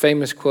a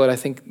famous quote, I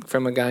think,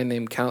 from a guy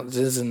named Count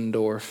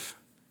Zinzendorf.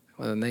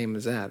 Well, the name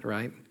is that,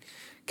 right?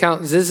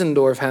 Count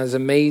Zinzendorf has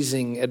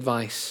amazing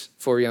advice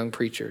for young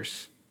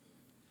preachers.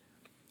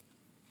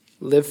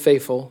 Live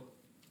faithful,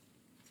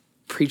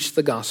 preach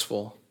the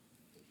gospel,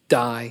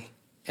 die,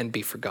 and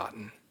be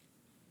forgotten.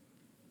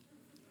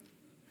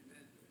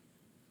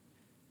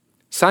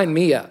 Sign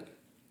me up.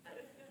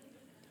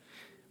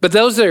 But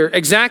those are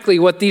exactly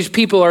what these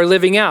people are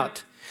living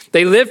out.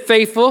 They lived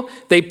faithful,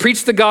 they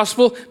preached the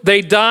gospel,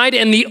 they died,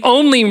 and the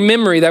only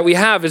memory that we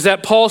have is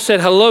that Paul said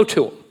hello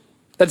to them.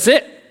 That's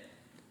it.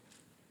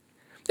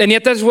 And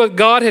yet that's what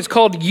God has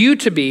called you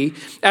to be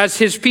as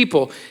his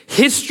people.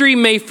 History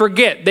may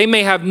forget. They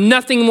may have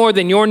nothing more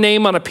than your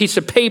name on a piece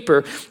of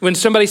paper when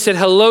somebody said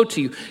hello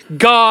to you.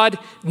 God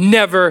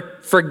never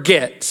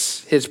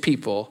forgets his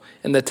people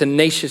and the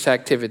tenacious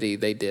activity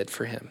they did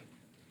for him.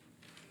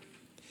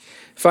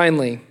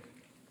 Finally,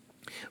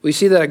 we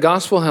see that a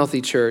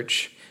gospel-healthy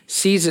church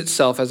sees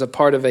itself as a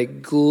part of a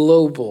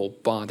global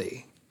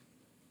body.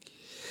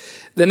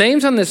 The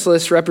names on this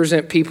list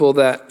represent people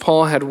that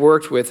Paul had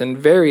worked with in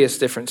various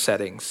different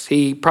settings.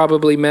 He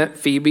probably met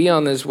Phoebe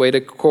on his way to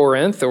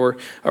Corinth or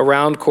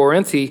around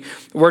Corinth. He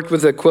worked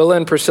with Aquila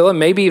and Priscilla,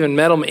 maybe even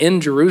met them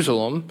in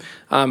Jerusalem.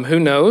 Who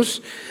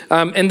knows?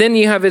 And then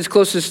you have his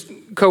closest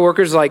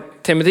co-workers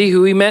like Timothy,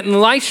 who he met in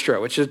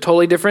Lystra, which is a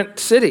totally different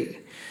city.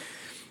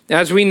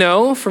 As we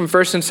know from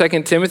 1st and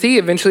 2nd Timothy,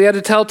 eventually he had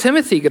to tell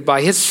Timothy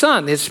goodbye, his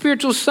son, his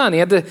spiritual son. He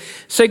had to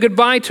say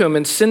goodbye to him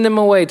and send him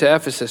away to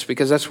Ephesus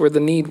because that's where the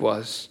need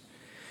was.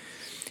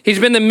 He's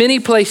been to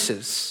many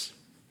places.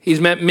 He's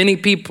met many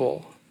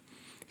people.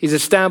 He's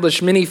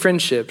established many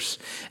friendships.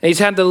 And he's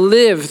had to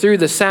live through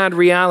the sad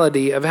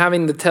reality of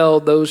having to tell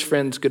those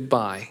friends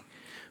goodbye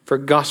for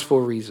gospel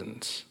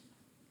reasons.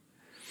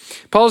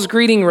 Paul's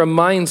greeting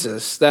reminds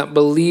us that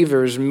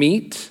believers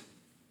meet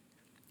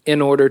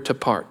in order to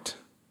part.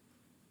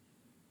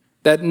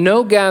 That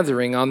no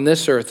gathering on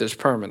this earth is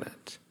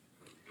permanent.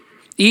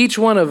 Each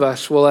one of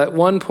us will at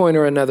one point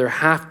or another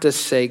have to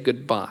say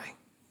goodbye.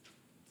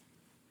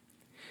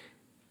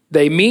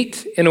 They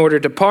meet in order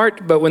to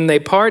part, but when they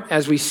part,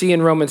 as we see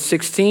in Romans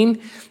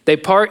 16, they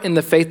part in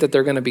the faith that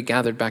they're going to be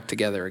gathered back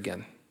together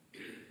again.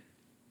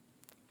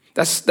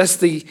 That's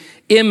the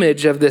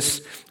image of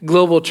this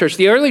global church.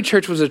 The early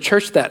church was a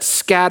church that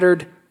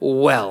scattered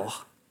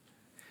well.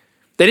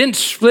 They didn't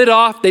split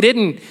off. They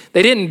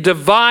didn't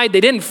divide.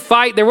 They didn't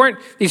fight. There weren't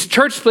these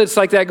church splits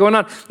like that going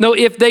on. No,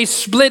 if they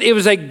split, it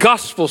was a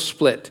gospel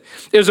split.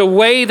 It was a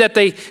way that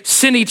they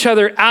sent each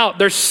other out.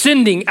 They're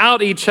sending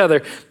out each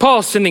other.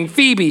 Paul sending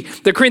Phoebe.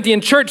 The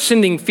Corinthian church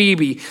sending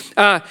Phoebe.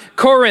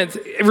 Corinth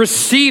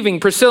receiving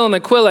Priscilla and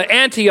Aquila.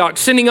 Antioch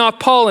sending off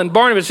Paul and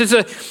Barnabas.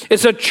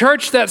 It's a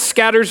church that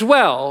scatters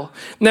well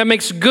and that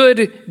makes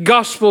good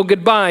gospel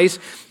goodbyes,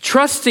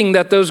 trusting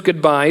that those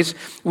goodbyes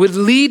would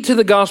lead to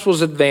the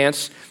gospel's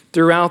advance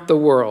throughout the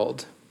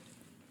world.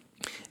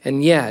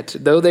 And yet,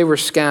 though they were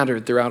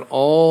scattered throughout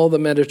all the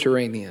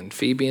Mediterranean,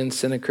 Phoebe and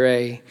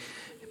Syntyche,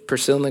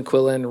 Priscilla and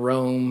Aquila in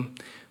Rome,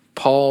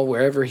 Paul,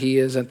 wherever he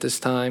is at this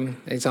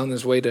time, he's on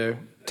his way to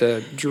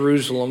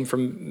Jerusalem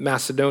from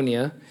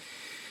Macedonia,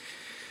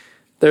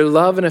 their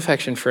love and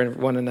affection for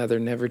one another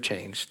never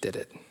changed, did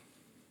it?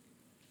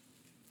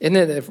 Isn't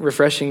it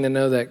refreshing to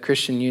know that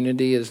Christian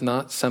unity is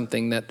not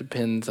something that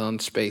depends on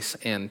space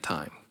and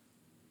time?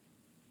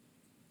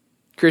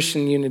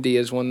 Christian unity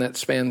is one that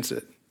spans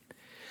it.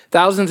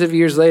 Thousands of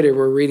years later,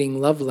 we're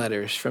reading love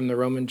letters from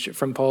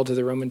Paul to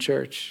the Roman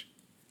church.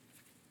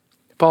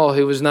 Paul,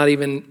 who was not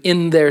even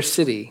in their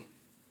city.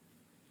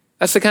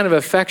 That's the kind of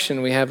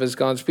affection we have as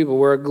God's people.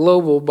 We're a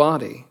global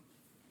body.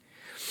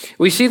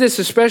 We see this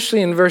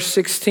especially in verse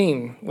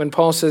 16 when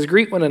Paul says,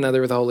 greet one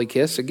another with a holy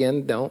kiss.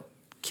 Again, don't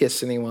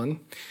kiss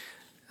anyone.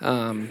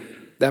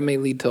 That may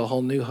lead to a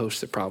whole new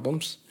host of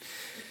problems.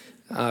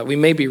 We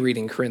may be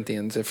reading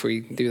Corinthians if we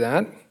do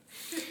that.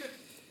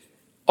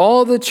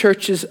 All the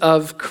churches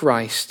of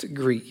Christ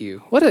greet you.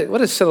 What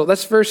a subtle,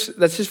 that's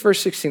just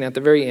verse 16 at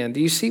the very end. Do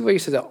you see what he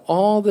says?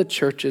 All the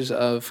churches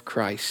of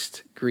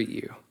Christ greet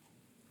you.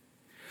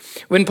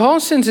 When Paul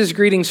sends his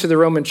greetings to the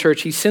Roman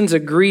church, he sends a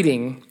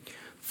greeting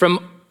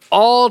from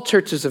all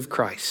churches of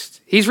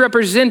Christ. He's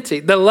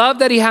representing, the love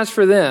that he has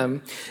for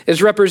them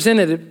is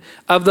representative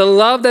of the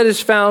love that is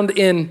found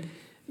in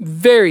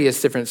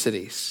various different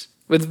cities,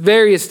 with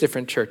various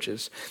different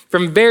churches,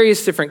 from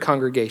various different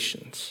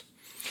congregations.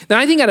 Now,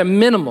 I think at a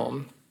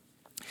minimum,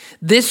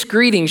 this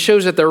greeting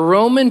shows that the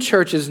Roman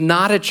church is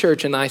not a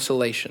church in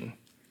isolation.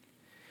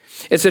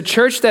 It's a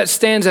church that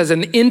stands as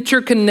an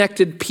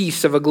interconnected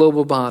piece of a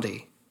global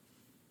body.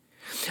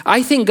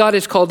 I think God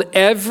has called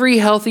every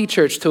healthy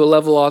church to a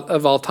level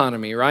of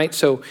autonomy, right?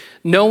 So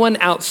no one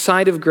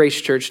outside of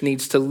Grace Church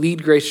needs to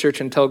lead Grace Church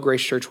and tell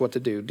Grace Church what to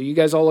do. Do you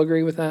guys all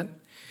agree with that?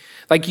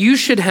 Like, you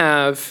should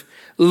have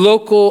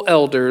local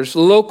elders,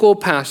 local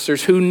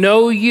pastors who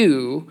know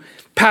you,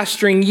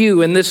 pastoring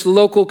you in this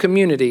local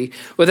community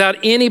without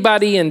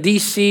anybody in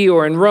DC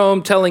or in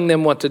Rome telling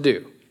them what to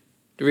do.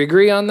 Do we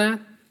agree on that?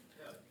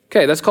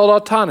 Okay, that's called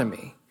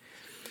autonomy.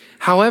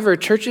 However,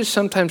 churches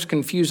sometimes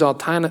confuse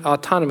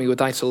autonomy with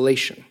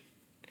isolation.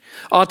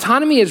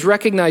 Autonomy is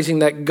recognizing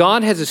that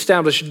God has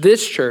established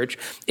this church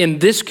in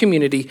this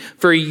community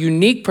for a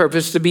unique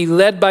purpose to be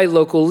led by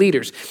local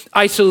leaders.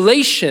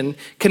 Isolation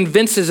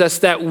convinces us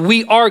that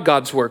we are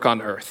God's work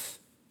on earth.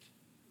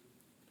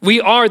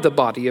 We are the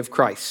body of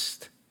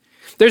Christ.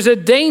 There's a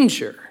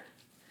danger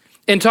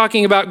in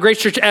talking about Grace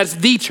Church as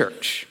the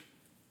church,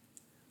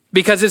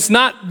 because it's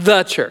not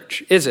the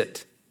church, is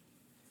it?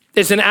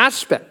 It's an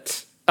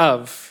aspect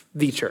of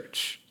the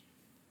church.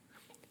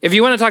 If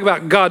you want to talk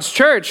about God's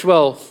church,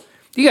 well,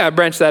 you got to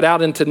branch that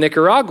out into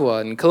Nicaragua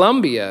and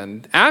Colombia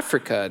and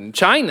Africa and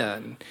China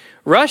and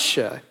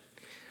Russia.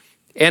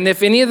 And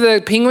if any of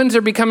the penguins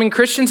are becoming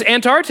Christians,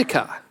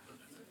 Antarctica.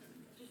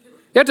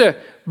 You have to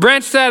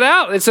branch that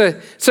out. It's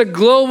a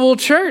global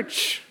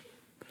church.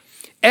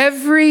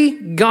 Every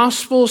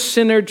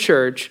gospel-centered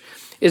church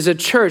is a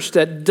church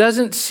that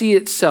doesn't see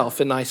itself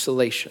in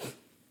isolation.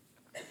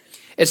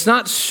 It's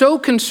not so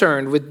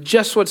concerned with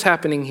just what's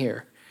happening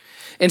here.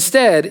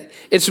 Instead,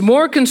 it's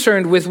more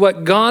concerned with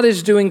what God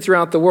is doing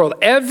throughout the world.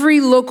 Every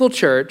local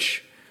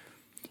church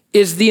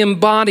is the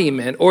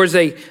embodiment or is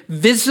a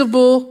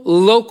visible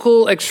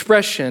local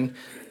expression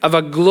of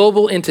a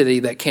global entity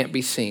that can't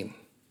be seen.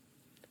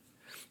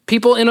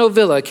 People in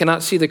Ovilla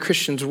cannot see the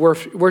Christians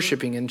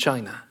worshiping in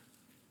China,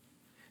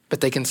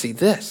 but they can see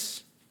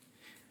this.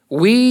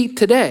 We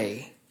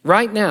today,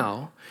 right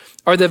now,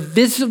 are the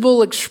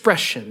visible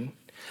expression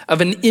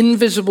of an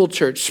invisible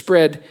church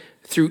spread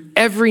through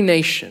every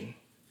nation,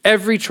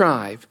 every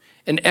tribe,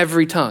 and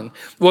every tongue.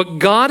 What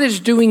God is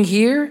doing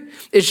here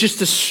is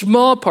just a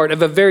small part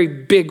of a very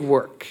big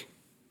work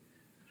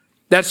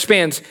that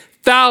spans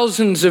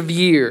thousands of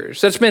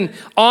years. That's been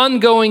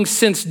ongoing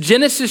since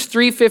Genesis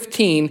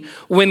 3:15,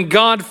 when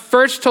God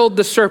first told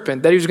the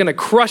serpent that he was going to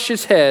crush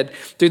his head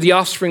through the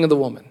offspring of the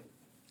woman.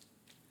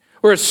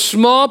 We're a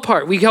small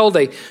part. We hold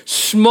a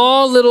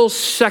small little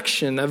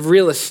section of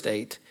real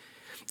estate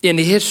in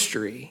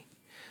history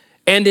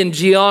and in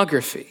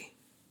geography.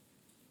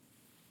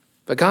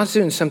 But God's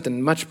doing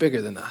something much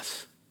bigger than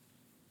us.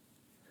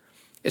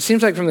 It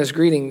seems like from this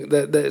greeting,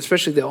 that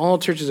especially the all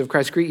churches of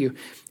Christ greet you,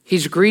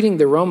 he's greeting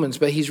the Romans,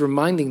 but he's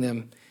reminding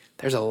them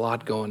there's a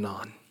lot going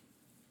on.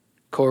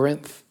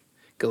 Corinth,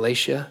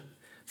 Galatia,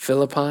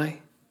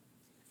 Philippi,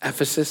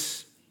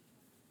 Ephesus,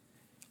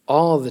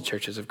 all the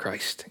churches of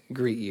Christ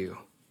greet you.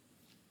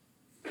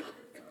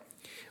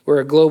 We're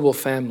a global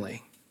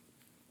family.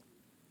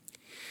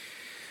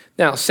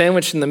 Now,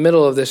 sandwiched in the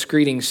middle of this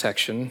greeting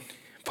section,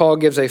 Paul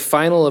gives a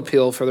final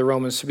appeal for the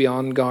Romans to be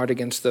on guard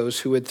against those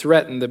who would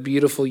threaten the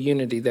beautiful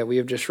unity that we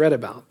have just read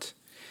about.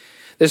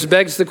 This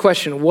begs the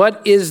question,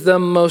 what is the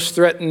most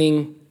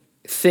threatening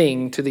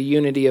thing to the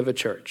unity of a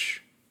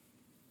church?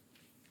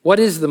 What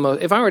is the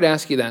most, if I were to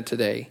ask you that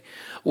today,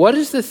 what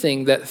is the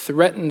thing that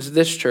threatens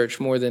this church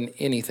more than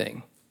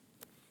anything?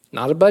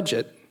 Not a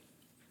budget,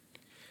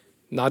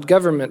 not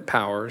government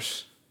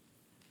powers,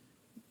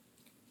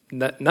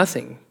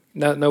 nothing,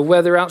 no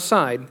weather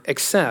outside,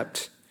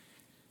 except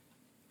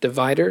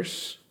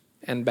dividers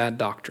and bad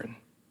doctrine.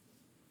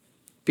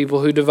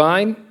 People who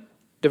divide,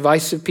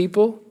 divisive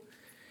people,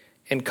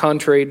 and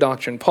contrary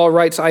doctrine. Paul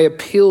writes, I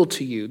appeal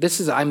to you.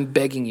 I'm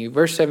begging you.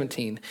 Verse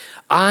 17,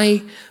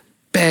 I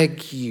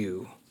beg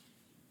you,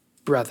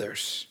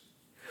 brothers,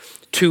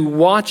 to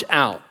watch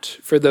out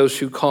for those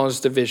who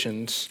cause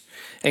divisions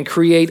and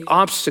create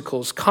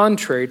obstacles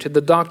contrary to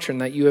the doctrine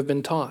that you have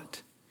been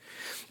taught.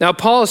 Now,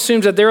 Paul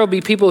assumes that there will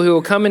be people who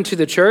will come into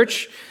the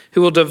church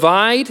who will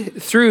divide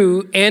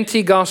through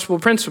anti-gospel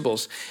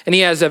principles. And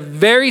he has a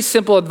very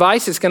simple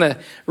advice. It's going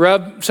to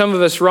rub some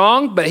of us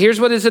wrong, but here's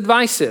what his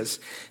advice is.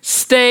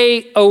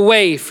 Stay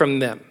away from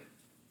them.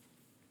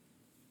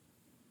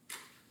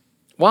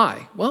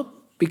 Why? Well,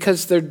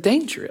 because they're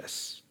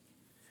dangerous.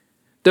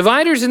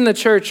 Dividers in the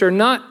church are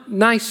not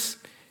nice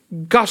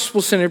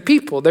gospel-centered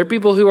people. They're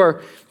people who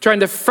are trying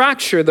to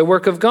fracture the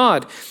work of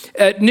God.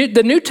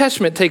 The New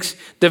Testament takes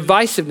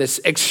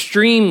divisiveness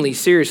extremely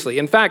seriously.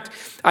 In fact,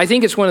 I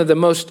think it's one of the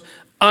most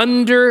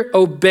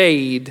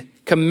under-obeyed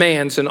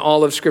commands in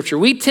all of Scripture.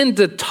 We tend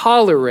to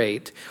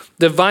tolerate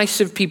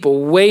divisive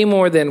people way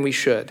more than we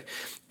should.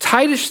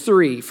 Titus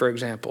 3, for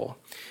example,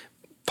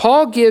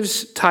 Paul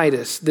gives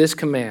Titus this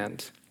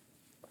command.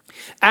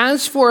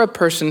 As for a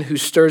person who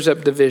stirs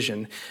up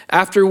division,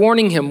 after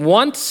warning him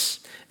once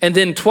and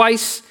then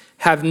twice,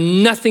 have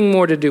nothing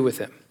more to do with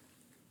him,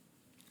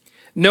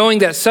 knowing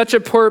that such a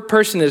poor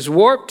person is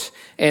warped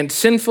and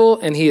sinful,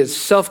 and he is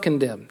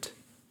self-condemned.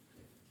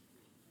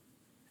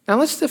 Now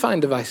let's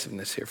define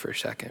divisiveness here for a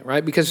second,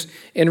 right? Because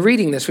in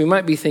reading this, we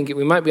might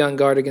be on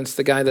guard against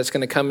the guy that's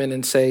going to come in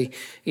and say,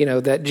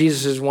 that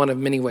Jesus is one of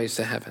many ways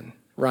to heaven,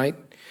 right?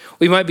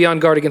 We might be on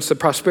guard against the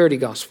prosperity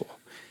gospel.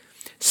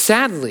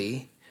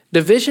 Sadly,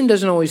 division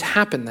doesn't always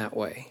happen that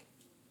way.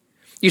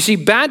 You see,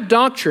 bad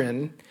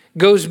doctrine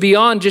goes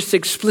beyond just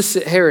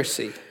explicit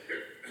heresy,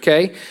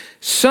 okay?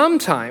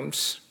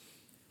 Sometimes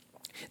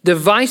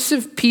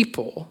divisive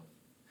people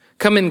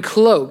come in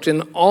cloaked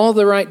in all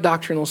the right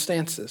doctrinal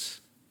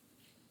stances.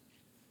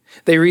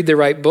 They read the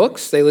right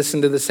books. They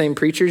listen to the same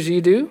preachers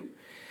you do.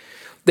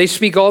 They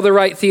speak all the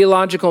right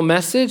theological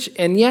message,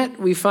 and yet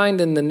we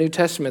find in the New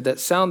Testament that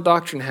sound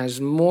doctrine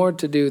has more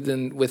to do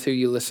than with who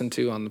you listen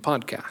to on the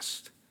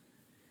podcast,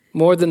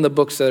 more than the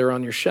books that are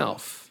on your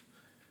shelf,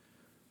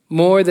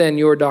 more than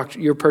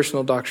your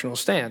personal doctrinal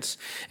stance.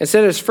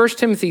 Instead, as 1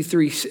 Timothy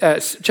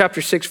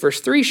chapter 6,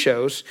 verse 3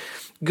 shows,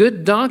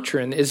 good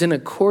doctrine is in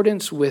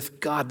accordance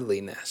with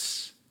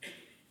godliness.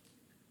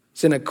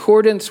 It's in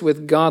accordance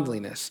with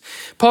godliness.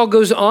 Paul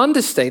goes on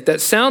to state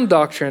that sound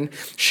doctrine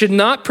should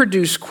not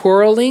produce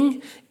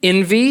quarreling,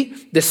 envy,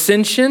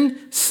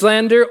 dissension,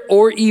 slander,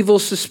 or evil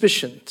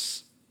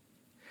suspicions.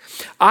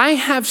 I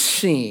have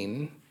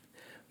seen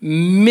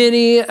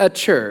many a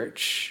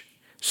church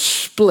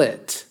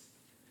split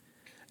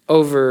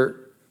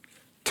over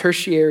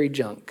tertiary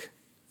junk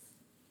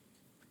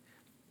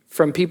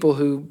from people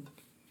who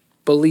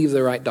believe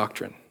the right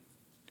doctrine.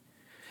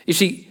 You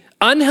see,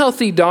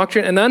 unhealthy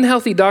doctrine, an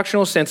unhealthy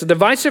doctrinal sense, a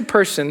divisive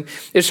person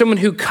is someone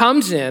who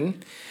comes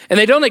in, and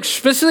they don't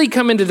explicitly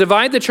come in to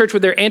divide the church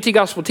with their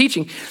anti-gospel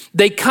teaching.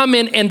 They come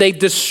in and they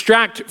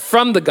distract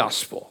from the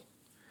gospel.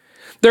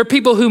 There are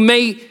people who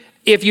may,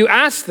 if you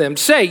ask them,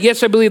 say,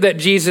 yes, I believe that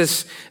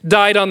Jesus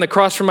died on the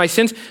cross for my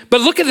sins,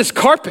 but look at this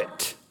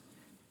carpet.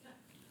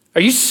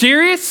 Are you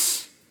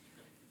serious?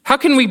 How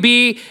can we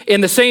be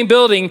in the same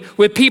building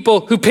with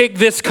people who pick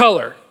this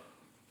color?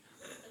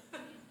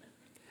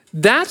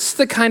 That's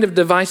the kind of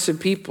divisive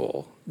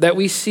people that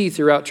we see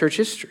throughout church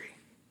history.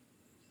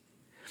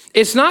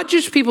 It's not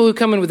just people who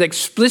come in with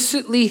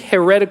explicitly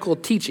heretical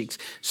teachings.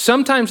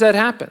 Sometimes that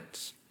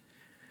happens.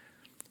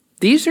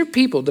 These are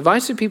people,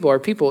 divisive people are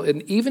people,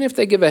 and even if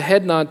they give a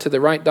head nod to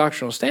the right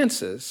doctrinal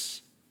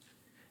stances,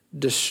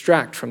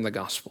 distract from the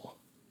gospel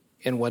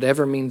in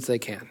whatever means they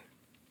can.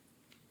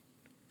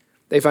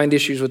 They find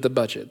issues with the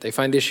budget. They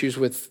find issues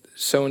with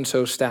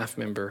so-and-so staff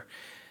member.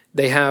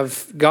 They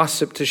have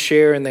gossip to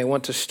share and they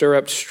want to stir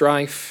up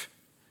strife.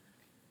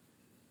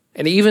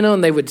 And even though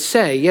they would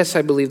say, yes,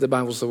 I believe the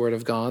Bible is the word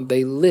of God,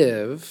 they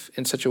live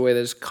in such a way that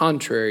is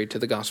contrary to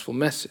the gospel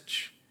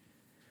message.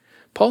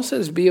 Paul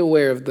says, be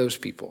aware of those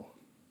people.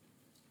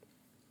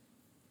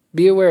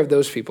 Be aware of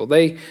those people.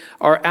 They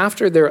are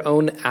after their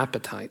own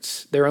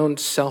appetites, their own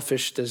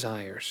selfish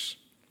desires.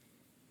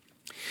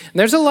 And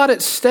there's a lot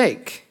at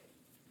stake.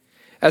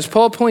 As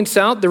Paul points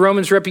out, the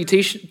Romans'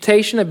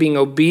 reputation of being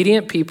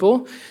obedient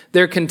people,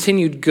 their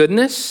continued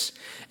goodness,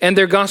 and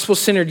their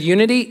gospel-centered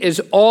unity is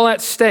all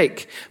at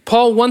stake.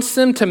 Paul wants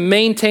them to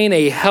maintain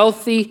a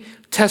healthy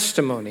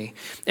testimony.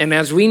 And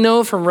as we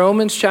know from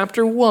Romans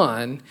chapter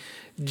 1,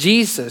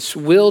 Jesus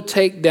will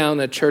take down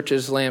a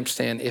church's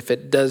lampstand if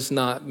it does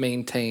not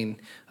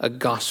maintain a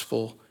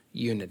gospel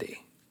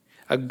unity,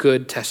 a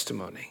good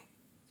testimony.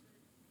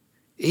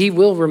 He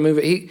will remove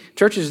it.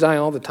 Churches die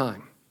all the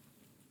time.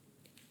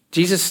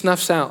 Jesus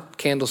snuffs out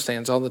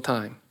candlestands all the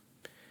time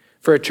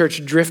for a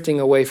church drifting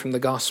away from the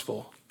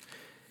gospel.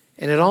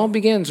 And it all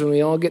begins when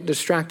we all get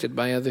distracted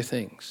by other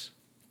things.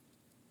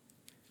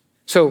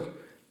 So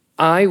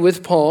I,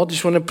 with Paul,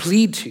 just want to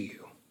plead to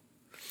you,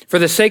 for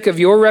the sake of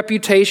your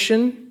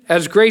reputation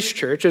as Grace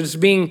Church, as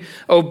being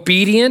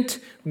obedient,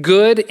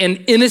 good,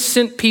 and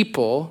innocent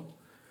people,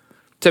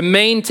 to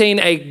maintain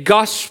a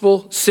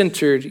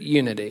gospel-centered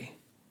unity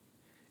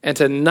and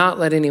to not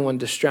let anyone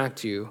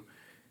distract you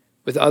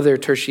with other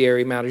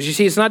tertiary matters. You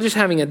see, it's not just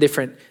having a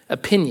different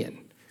opinion.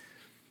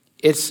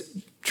 It's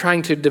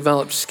trying to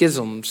develop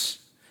schisms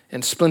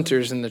and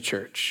splinters in the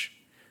church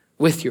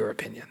with your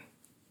opinion.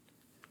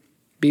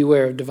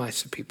 Beware of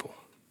divisive people.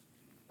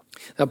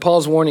 Now,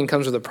 Paul's warning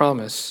comes with a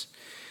promise.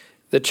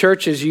 The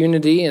church's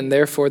unity and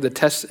therefore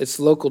its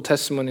local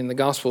testimony in the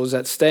gospel is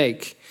at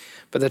stake,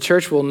 but the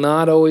church will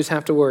not always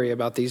have to worry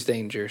about these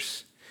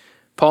dangers.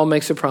 Paul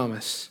makes a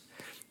promise.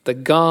 The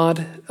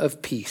God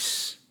of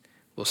peace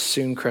will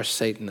soon crush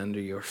Satan under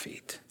your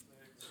feet.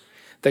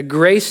 The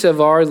grace of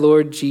our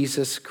Lord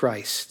Jesus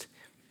Christ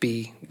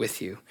be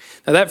with you.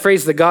 Now that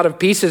phrase, the God of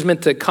peace, is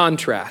meant to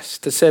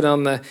contrast, to sit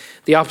on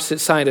the opposite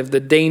side of the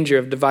danger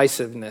of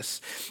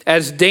divisiveness.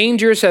 As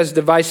dangerous as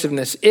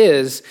divisiveness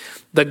is,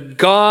 the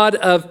God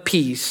of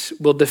peace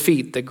will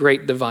defeat the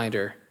great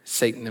divider,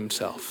 Satan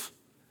himself.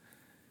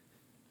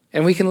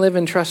 And we can live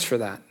in trust for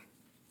that.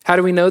 How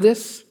do we know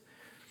this?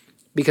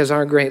 Because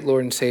our great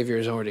Lord and Savior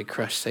has already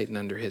crushed Satan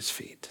under his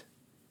feet.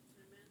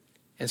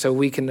 And so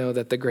we can know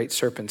that the great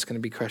serpent's going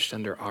to be crushed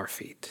under our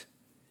feet.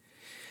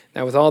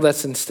 Now, with all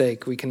that's in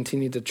stake, we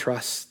continue to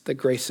trust the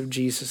grace of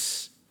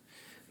Jesus,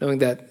 knowing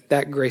that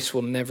that grace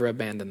will never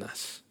abandon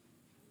us.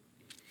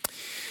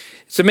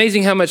 It's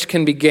amazing how much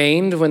can be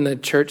gained when the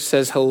church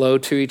says hello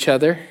to each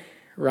other,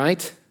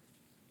 right?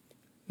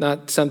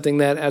 Not something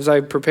that, as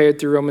I prepared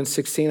through Romans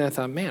 16, I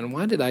thought, man,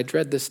 why did I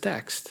dread this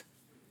text?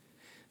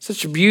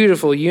 Such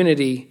beautiful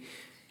unity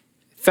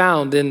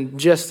found in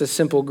just a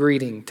simple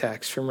greeting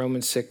text from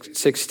Romans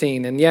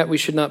 16. And yet we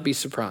should not be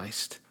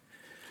surprised.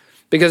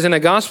 Because in a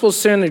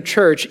gospel-centered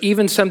church,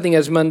 even something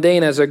as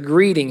mundane as a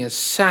greeting is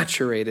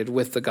saturated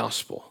with the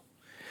gospel.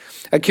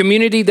 A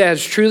community that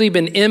has truly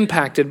been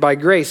impacted by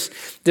grace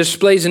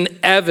displays an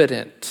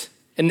evident,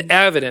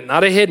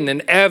 not a hidden,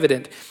 an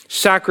evident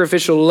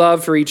sacrificial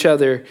love for each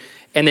other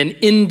and an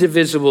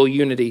indivisible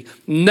unity.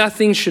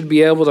 Nothing should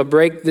be able to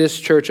break this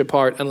church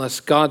apart unless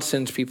God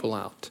sends people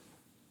out.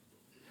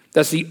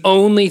 That's the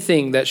only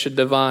thing that should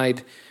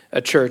divide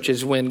a church,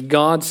 is when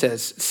God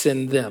says,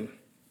 send them.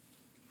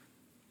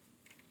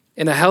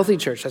 In a healthy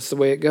church, that's the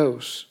way it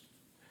goes.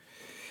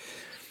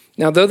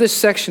 Now, though this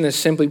section is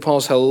simply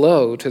Paul's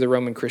hello to the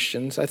Roman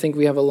Christians, I think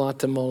we have a lot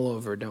to mull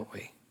over, don't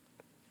we?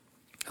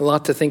 A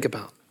lot to think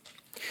about.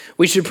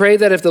 We should pray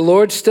that if the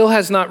Lord still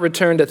has not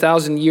returned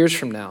 1,000 years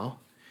from now,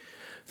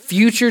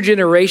 future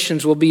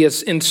generations will be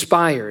as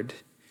inspired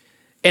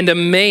and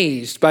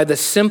amazed by the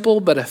simple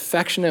but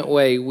affectionate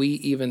way we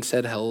even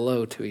said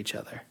hello to each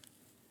other.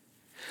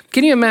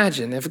 Can you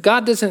imagine if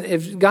God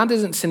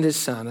doesn't send his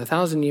son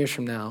 1,000 years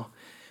from now,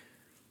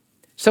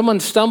 someone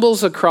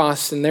stumbles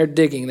across, and they're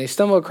digging, they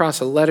stumble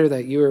across a letter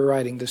that you were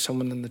writing to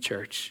someone in the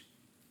church.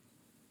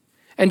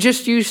 And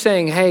just you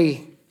saying,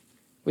 hey,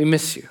 we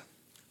miss you.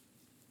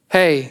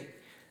 Hey,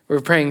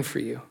 we're praying for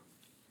you.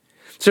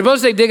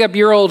 Suppose they dig up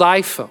your old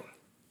iPhone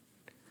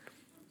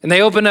and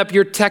they open up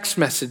your text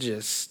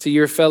messages to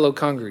your fellow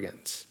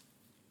congregants.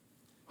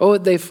 What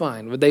would they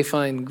find? Would they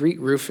find greet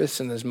Rufus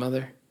and his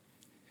mother?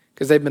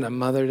 Because they've been a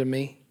mother to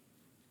me.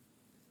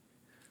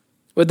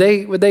 Would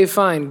they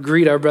find,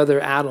 greet our brother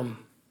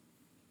Adam,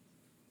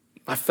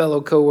 my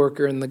fellow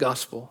co-worker in the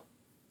gospel?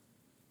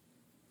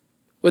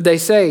 Would they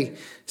say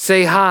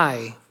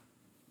hi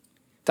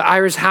to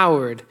Iris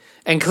Howard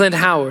and Clint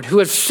Howard, who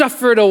have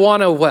suffered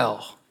Awana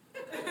well?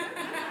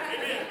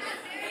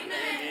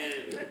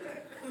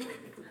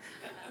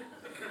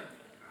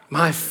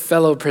 My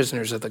fellow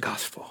prisoners of the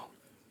gospel.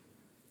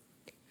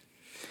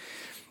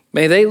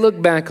 May they look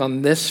back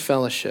on this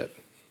fellowship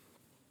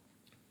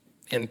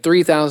in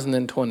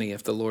 3020,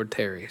 if the Lord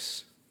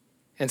tarries,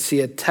 and see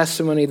a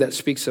testimony that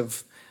speaks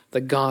of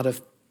the God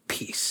of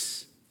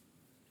peace,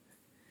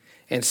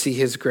 and see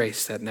his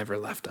grace that never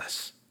left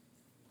us.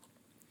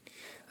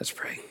 Let's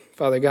pray.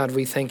 Father God,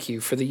 we thank you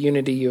for the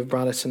unity you have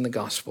brought us in the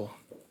gospel.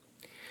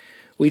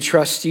 We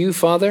trust you,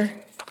 Father.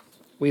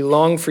 We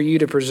long for you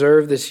to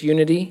preserve this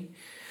unity,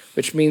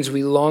 which means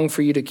we long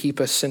for you to keep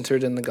us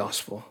centered in the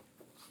gospel.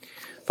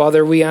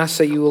 Father, we ask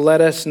that you will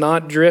let us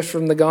not drift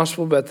from the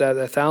gospel, but that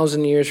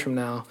 1,000 years from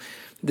now,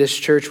 this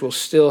church will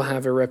still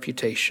have a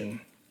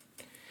reputation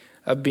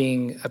of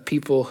being a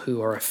people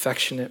who are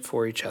affectionate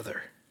for each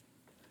other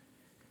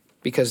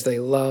because they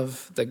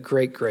love the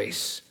great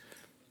grace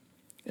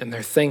and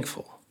they're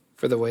thankful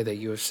for the way that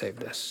you have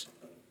saved us.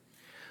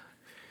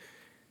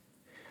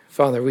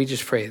 Father, we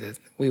just pray that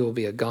we will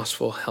be a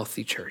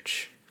gospel-healthy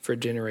church for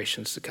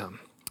generations to come.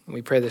 And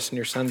we pray this in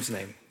your Son's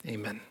name.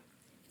 Amen.